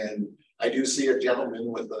feel. And I do see a gentleman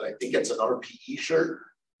with, I think it's an RPE shirt,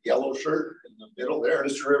 yellow shirt in the middle there,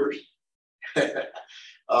 Mr. Rivers.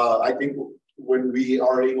 I think when we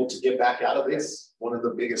are able to get back out of this, one of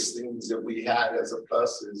the biggest things that we had as a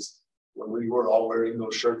plus is when we were all wearing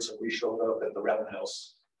those shirts and we showed up at the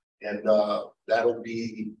roundhouse. And that'll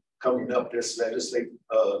be coming up this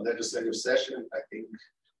legislative session. I think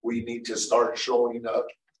we need to start showing up,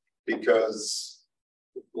 because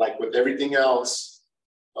like with everything else,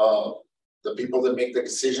 the people that make the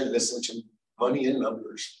decision listen to money and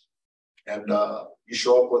numbers. And you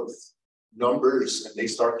show up with numbers and they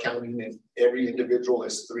start counting, and every individual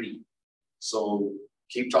is 3. So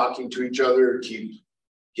keep talking to each other, keep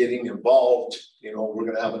getting involved. You know, we're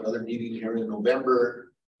gonna have another meeting here in November.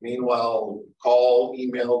 Meanwhile, call,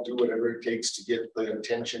 email, do whatever it takes to get the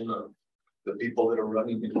attention of the people that are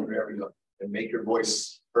running in your area and make your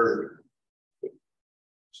voice heard.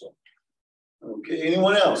 So, okay,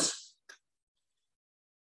 anyone else?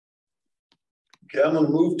 Okay, I'm going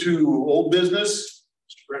to move to old business.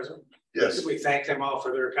 Mr. President. Yes. We thank them all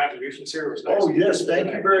for their contributions here. It was nice. Oh, yes,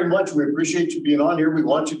 thank you very much. We appreciate you being on here. We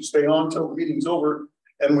want you to stay on until the meeting's over,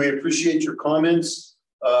 and we appreciate your comments.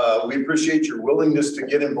 We appreciate your willingness to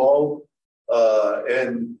get involved.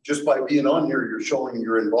 And just by being on here, you're showing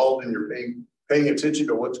you're involved and you're paying attention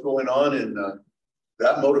to what's going on, and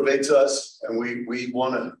that motivates us. And we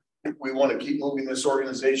want to keep moving this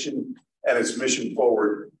organization and its mission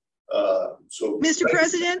forward. So, Mr.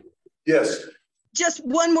 President? Yes. Just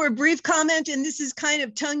one more brief comment, and this is kind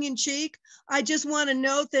of tongue in cheek. I just want to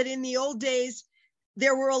note that in the old days,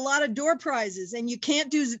 there were a lot of door prizes, and you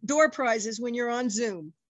can't do door prizes when you're on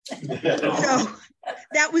Zoom. So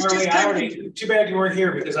that was just kind of too bad you weren't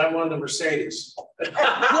here, because I wanted the Mercedes.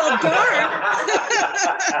 Well,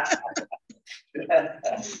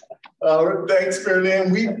 darn. Thanks,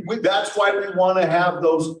 Marilyn. That's why we want to have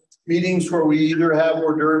those meetings where we either have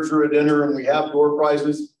hors d'oeuvres or a dinner and we have door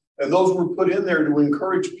prizes. And those were put in there to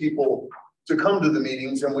encourage people to come to the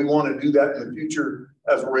meetings, and we want to do that in the future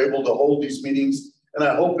as we're able to hold these meetings. And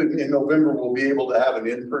I hope in November we'll be able to have an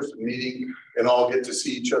in-person meeting and all get to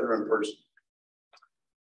see each other in person.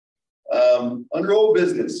 Under old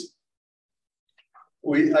business,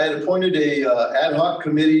 I had appointed a ad hoc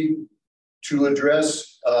committee to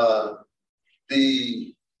address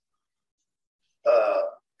the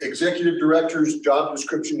executive director's job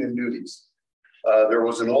description and duties. There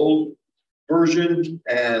was an old version,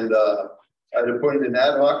 and I'd appointed an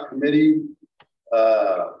ad hoc committee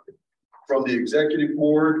from the executive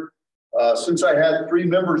board. Since I had 3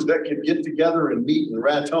 members that could get together and meet in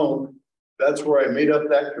Raton, that's where I made up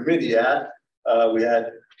that committee at. We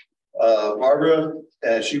had Barbara,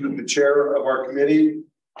 and she was the chair of our committee,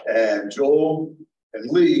 and Joel and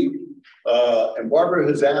Lee. And Barbara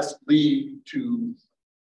has asked Lee to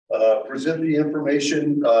present the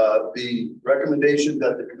information, the recommendation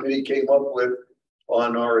that the committee came up with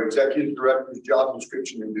on our executive director's job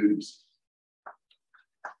description and duties.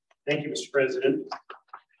 Thank you, Mr. President.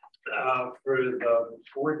 For the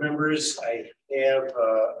board members, I have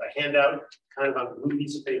a handout kind of on a blue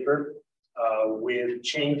piece of paper with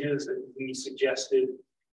changes that we suggested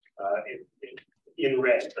in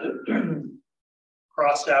red.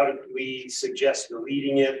 Crossed out if we suggested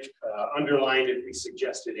deleting it, underlined if we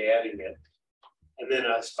suggested adding it. And then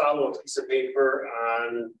a follow-up piece of paper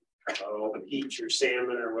on peach or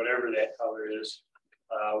salmon or whatever that color is,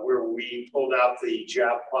 where we pulled out the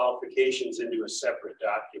job qualifications into a separate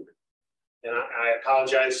document. And I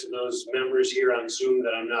apologize to those members here on Zoom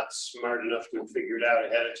that I'm not smart enough to have figured out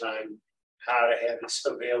ahead of time how to have this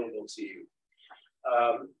available to you.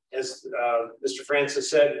 As Mr. Francis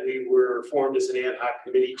said, we were formed as an ad hoc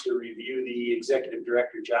committee to review the executive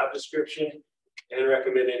director job description and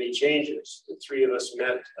recommend any changes. The 3 of us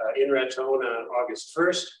met in Raton on August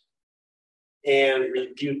 1st and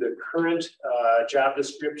reviewed the current job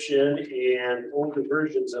description and older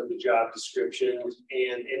versions of the job description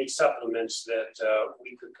and any supplements that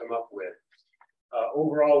we could come up with.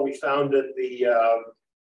 Overall, we found that the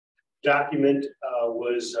document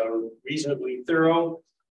was reasonably thorough.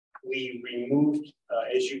 We removed,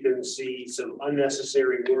 as you can see, some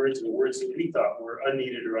unnecessary words and words that we thought were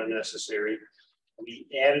unneeded or unnecessary. We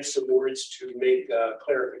added some words to make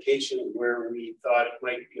clarification where we thought it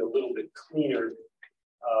might be a little bit cleaner.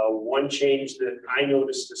 One change that I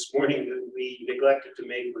noticed this morning that we neglected to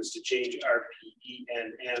make was to change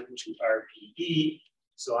RPENM to RPE.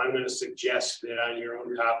 So I'm going to suggest that on your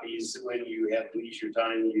own copies, when you have leisure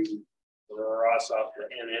time, you cross off the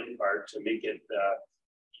NM part to make it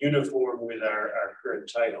uniform with our current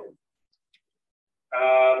title.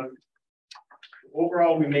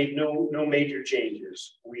 Overall, we made no major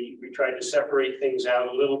changes. We tried to separate things out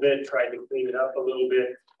a little bit, tried to clean it up a little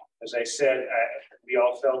bit. As I said, we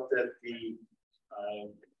all felt that the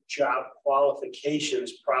job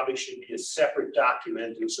qualifications probably should be a separate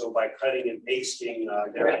document. And so by cutting and pasting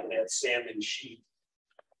that salmon sheet,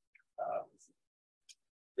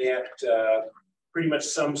 that pretty much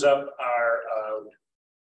sums up our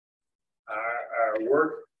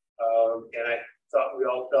work. And I thought we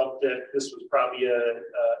all felt that this was probably an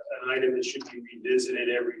item that should be revisited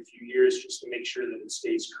every few years just to make sure that it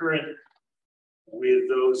stays current with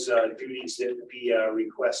those duties that we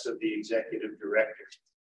request of the executive director.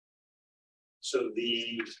 So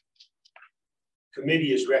the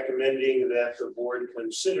committee is recommending that the board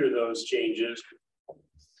consider those changes.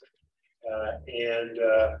 And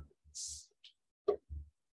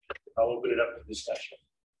I'll open it up for discussion.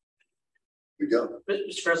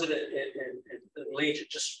 Mr. President and Lee,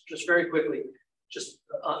 just very quickly, just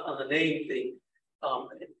on the name thing,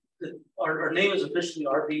 our name is officially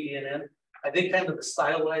RPENM. I think kind of the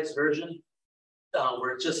stylized version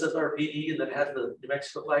where it just says RPE and then has the New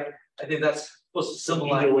Mexico flag. I think that's supposed to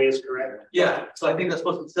symbolize. Either way is correct. Yeah, so I think that's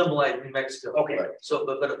supposed to symbolize New Mexico. Okay. So,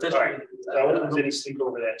 but officially. All right. I won't lose any sleep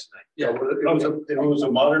over that tonight. Yeah. It was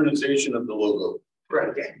a modernization of the logo. Right.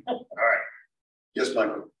 Okay. All right. Yes,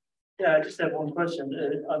 Michael. Yeah, I just have one question.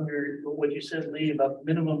 Under what you said, Lee, about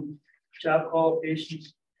minimum job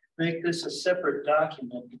qualifications, make this a separate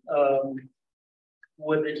document.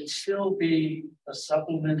 Would it still be a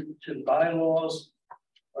supplement to the bylaws?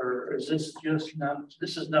 Or is this just not,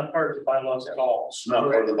 this is not part of the bylaws at all? It's not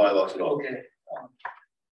part of the bylaws at all. Okay.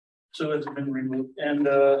 So it's been removed. And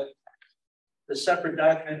the separate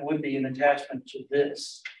document would be an attachment to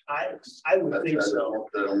this. I would think so.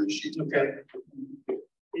 Okay.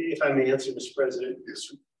 If I may answer, Mr. President,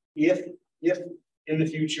 if in the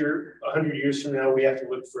future, 100 years from now, we have to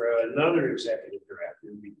look for another executive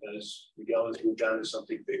director because Miguel has moved on to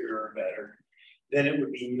something bigger or better, then it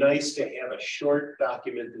would be nice to have a short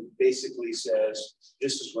document that basically says,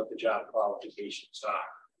 this is what the job qualifications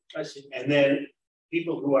are. I see. And then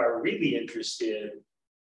people who are really interested,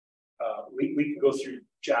 we can go through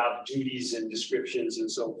job duties and descriptions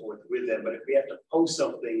and so forth with them. But if we have to post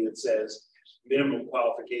something that says minimum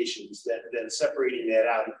qualifications, then separating that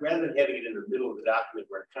out, rather than having it in the middle of the document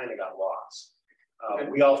where it kind of got lost.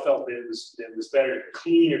 We all felt that it was better,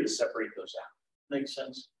 cleaner to separate those out. Makes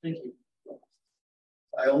sense. Thank you.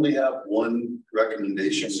 I only have one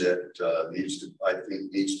recommendation that I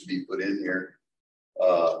think needs to be put in here,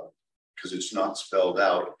 because it's not spelled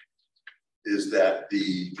out, is that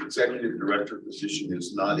the executive director position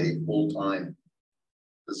is not a full-time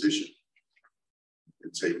position.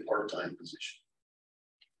 It's a part-time position.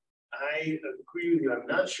 I agree with you. I'm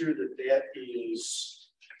not sure that that is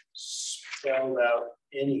spelled out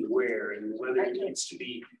anywhere, and whether it needs to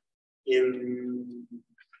be in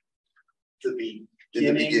the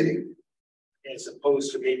beginning, as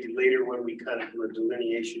opposed to maybe later when we kind of do a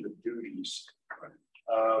delineation of duties.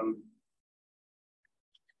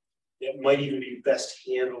 It might even be best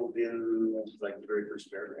handled in like the very first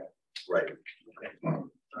paragraph. Right. Okay. All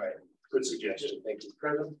right. Good suggestion. Thank you.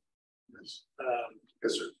 President? Yes.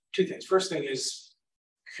 Yes, sir. Two things. First thing is,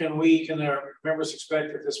 can our members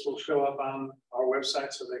expect that this will show up on our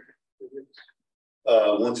website so they can?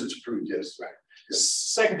 Once it's approved, yes. Right. Yes.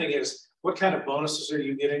 Second thing is, what kind of bonuses are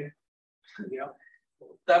you getting? Yeah.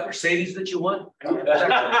 That Mercedes that you won?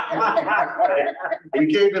 We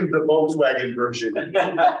gave him the Volkswagen version.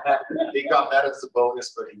 He got that as a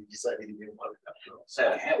bonus, but he decided he didn't want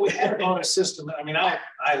it. We had a bonus system. I mean, I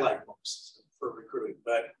like bonuses for recruiting,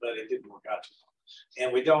 but it didn't work out too well.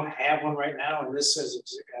 And we don't have one right now. And this says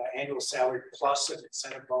it's annual salary plus an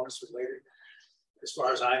incentive bonus related. As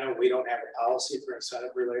far as I know, we don't have a policy for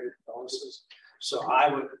incentive related bonuses. So I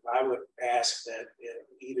would ask that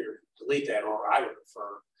either delete that, or I would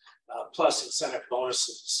prefer plus incentive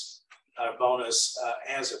bonuses bonus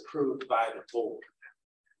as approved by the board.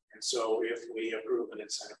 And so if we approve an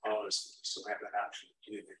incentive bonus, we still have that option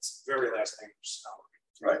to do it. It's the very last thing.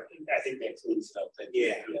 Right. I think that cleans it up.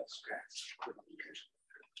 Yeah. Yes. Okay.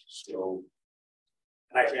 So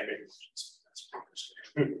I can't make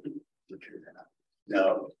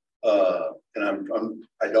now, and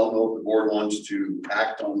I don't know if the board wants to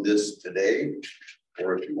act on this today,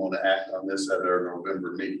 or if you want to act on this at our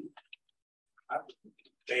November meeting.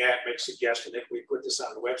 They make suggestion if we put this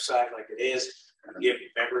on the website like it is, and give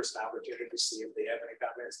members an opportunity to see if they have any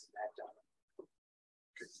comments, then act on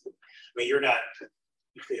it. I mean,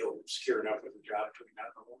 you feel secure enough with the job between now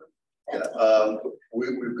and November. Yeah,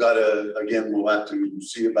 we've got to, again, we'll have to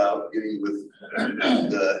see about getting with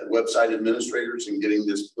the website administrators and getting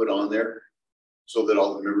this put on there so that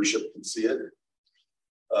all the membership can see it.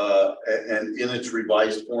 And in its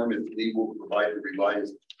revised form, if Lee will provide the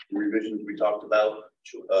revisions we talked about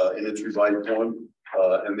in its revised form,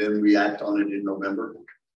 and then we act on it in November.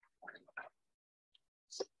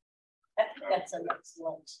 I think that's an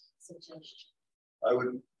excellent suggestion.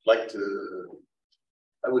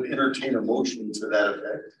 I would entertain a motion to that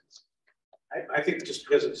effect. I think just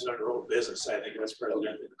because it's under old business, I think that's probably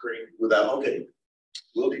agree. Without, okay,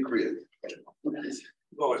 we'll be creative.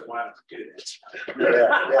 We've always wanted to do this.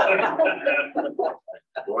 Yeah.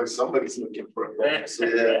 Boy, somebody's looking for a bonus.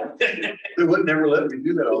 Yeah. They would never let me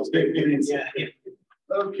do that. I was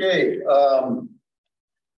okay.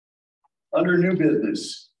 Under new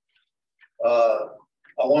business,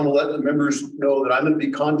 I want to let the members know that I'm going to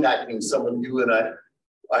be contacting some of you, and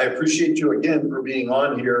I appreciate you again for being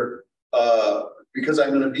on here because I'm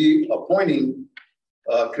going to be appointing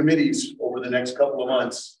committees over the next couple of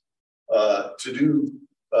months to do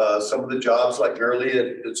some of the jobs like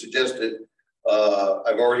Marilee had suggested.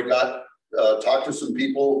 I've already talked to some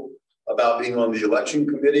people about being on the election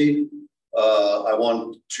committee. I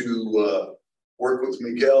want to work with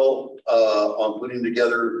Miguel on putting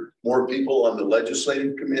together more people on the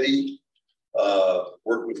legislative committee.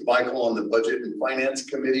 Work with Michael on the budget and finance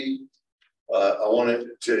committee. I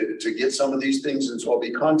wanted to get some of these things, and so I'll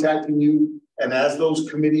be contacting you. And as those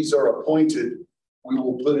committees are appointed, we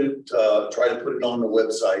will try to put it on the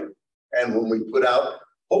website. And when we put out,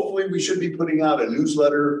 hopefully we should be putting out a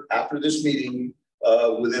newsletter after this meeting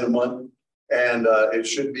within a month. And it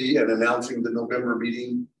should be, and announcing the November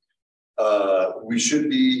meeting. We should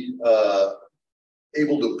be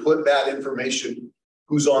able to put that information,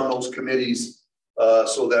 who's on those committees,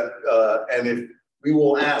 so that, and if we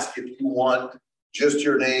will ask if you want just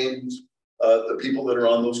your names, the people that are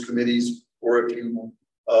on those committees, or if you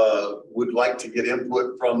would like to get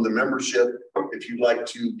input from the membership, if you'd like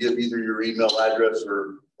to give either your email address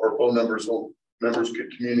or phone number, so members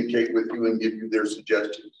could communicate with you and give you their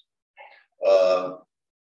suggestions.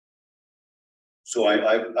 So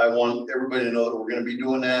I want everybody to know that we're going to be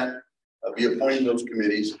doing that. I'll be appointing those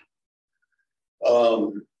committees.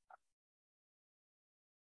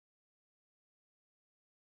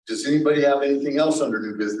 Does anybody have anything else under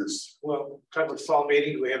new business? Well, talk about fall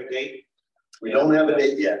meeting, do we have a date? We don't have a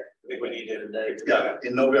date yet. I think we need a date. Yeah,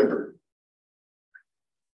 in November.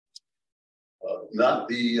 Not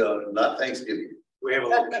Thanksgiving. We have a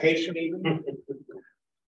location even?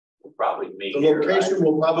 Probably me. The location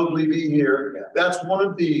will probably be here. That's one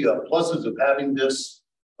of the pluses of having this.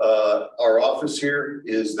 Our office here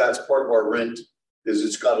is that's part of our rent. Is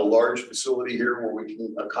it's got a large facility here where we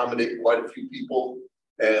can accommodate quite a few people,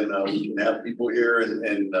 and we can have people here,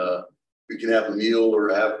 and we can have a meal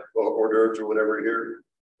or have hors d'oeuvres or whatever here.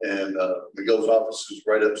 And Miguel's office is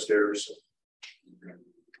right upstairs. So.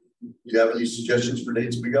 You have any suggestions for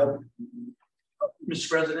dates, Miguel? Mr.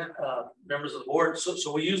 President, members of the board,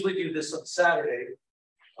 so we usually do this on Saturday.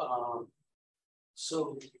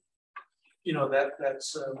 So, you know,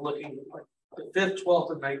 that's looking like the 5th,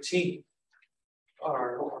 12th, and 19th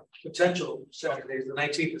are potential Saturdays. The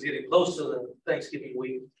 19th is getting close to the Thanksgiving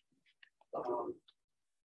week.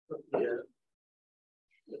 The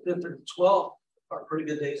 5th and 12th are pretty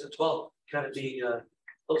good days. The 12th kind of be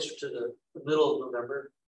closer to the middle of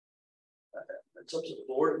November. It's up to the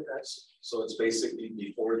board. That's so it's basically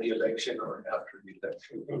before the election or after the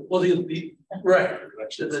election. Well, the right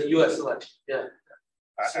the U.S. election. Yeah,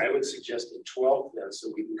 I would suggest the 12th then,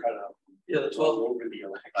 so we can kind of the 12th over the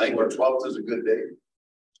election. I think our 12th is a good day.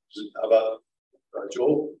 How about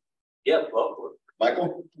Joel? Yeah, well,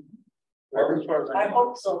 Michael? Barbara? I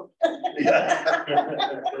hope so.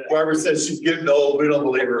 Yeah. Barbara says she's getting old. We don't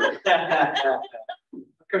believe her. How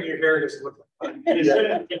come your hair doesn't look like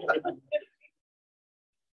that?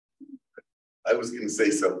 I was going to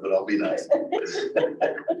say something, but I'll be nice. Okay,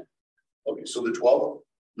 so the 12th,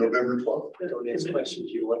 November 12th. Mr.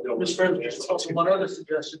 President, there's also one other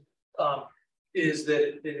suggestion is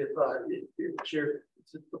that if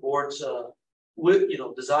the board's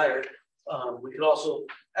desire, we could also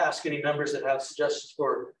ask any members that have suggestions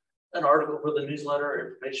for an article for the newsletter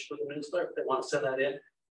or information for the newsletter. If they want to send that in,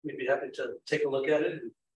 we'd be happy to take a look at it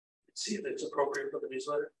and see if it's appropriate for the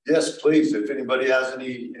newsletter. Yes, please. If anybody has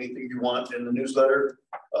anything you want in the newsletter,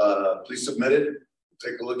 please submit it.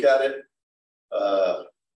 Take a look at it.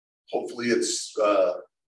 Hopefully it's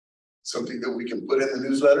something that we can put in the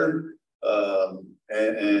newsletter.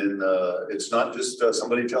 And it's not just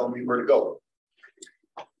somebody telling me where to go.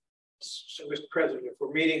 So, Mr. President, if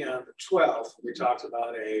we're meeting on the 12th, we talked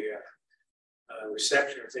about a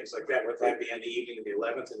reception or things like that. Would that be on the evening of the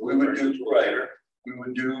 11th? And we would do right. We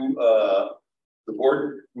would do the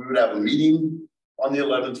board. We would have a meeting on the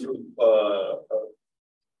 11th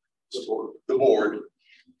for the board,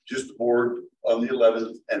 just the board on the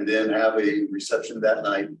 11th, and then have a reception that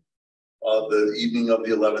night, the evening of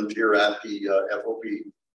the 11th here at the FOP,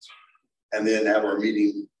 and then have our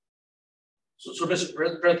meeting. So Mr.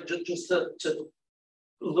 President, just to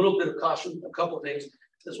a little bit of caution, a couple of things.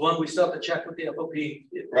 There's one, we still have to check with the FOP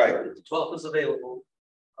if the 12th is available.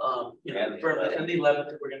 And the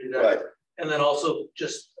 11th, if we're going to do that. Right. And then also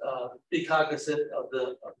just be cognizant of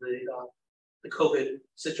the COVID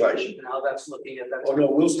situation and how that's looking at that. Oh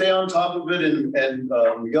no, we'll stay on top of it, and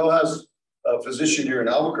Miguel has a physician here in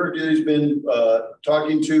Albuquerque that he's been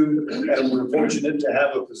talking to, and we're fortunate to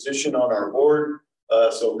have a physician on our board.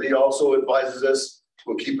 So Lee also advises us.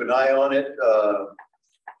 We'll keep an eye on it.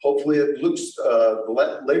 Hopefully it looks, the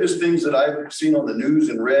latest things that I've seen on the news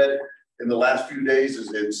and read in the last few days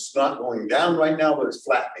is it's not going down right now, but it's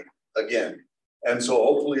flattening again. And so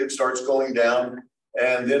hopefully it starts going down,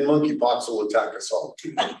 and then monkeypox will attack us all.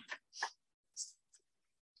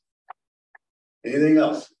 Anything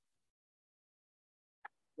else?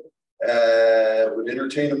 Would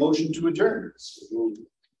entertain a motion to adjourn.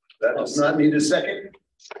 That does not need a second.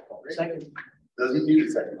 Second. Doesn't need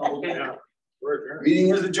a second. Okay. Meeting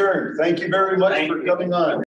is adjourned. Thank you very much for coming on.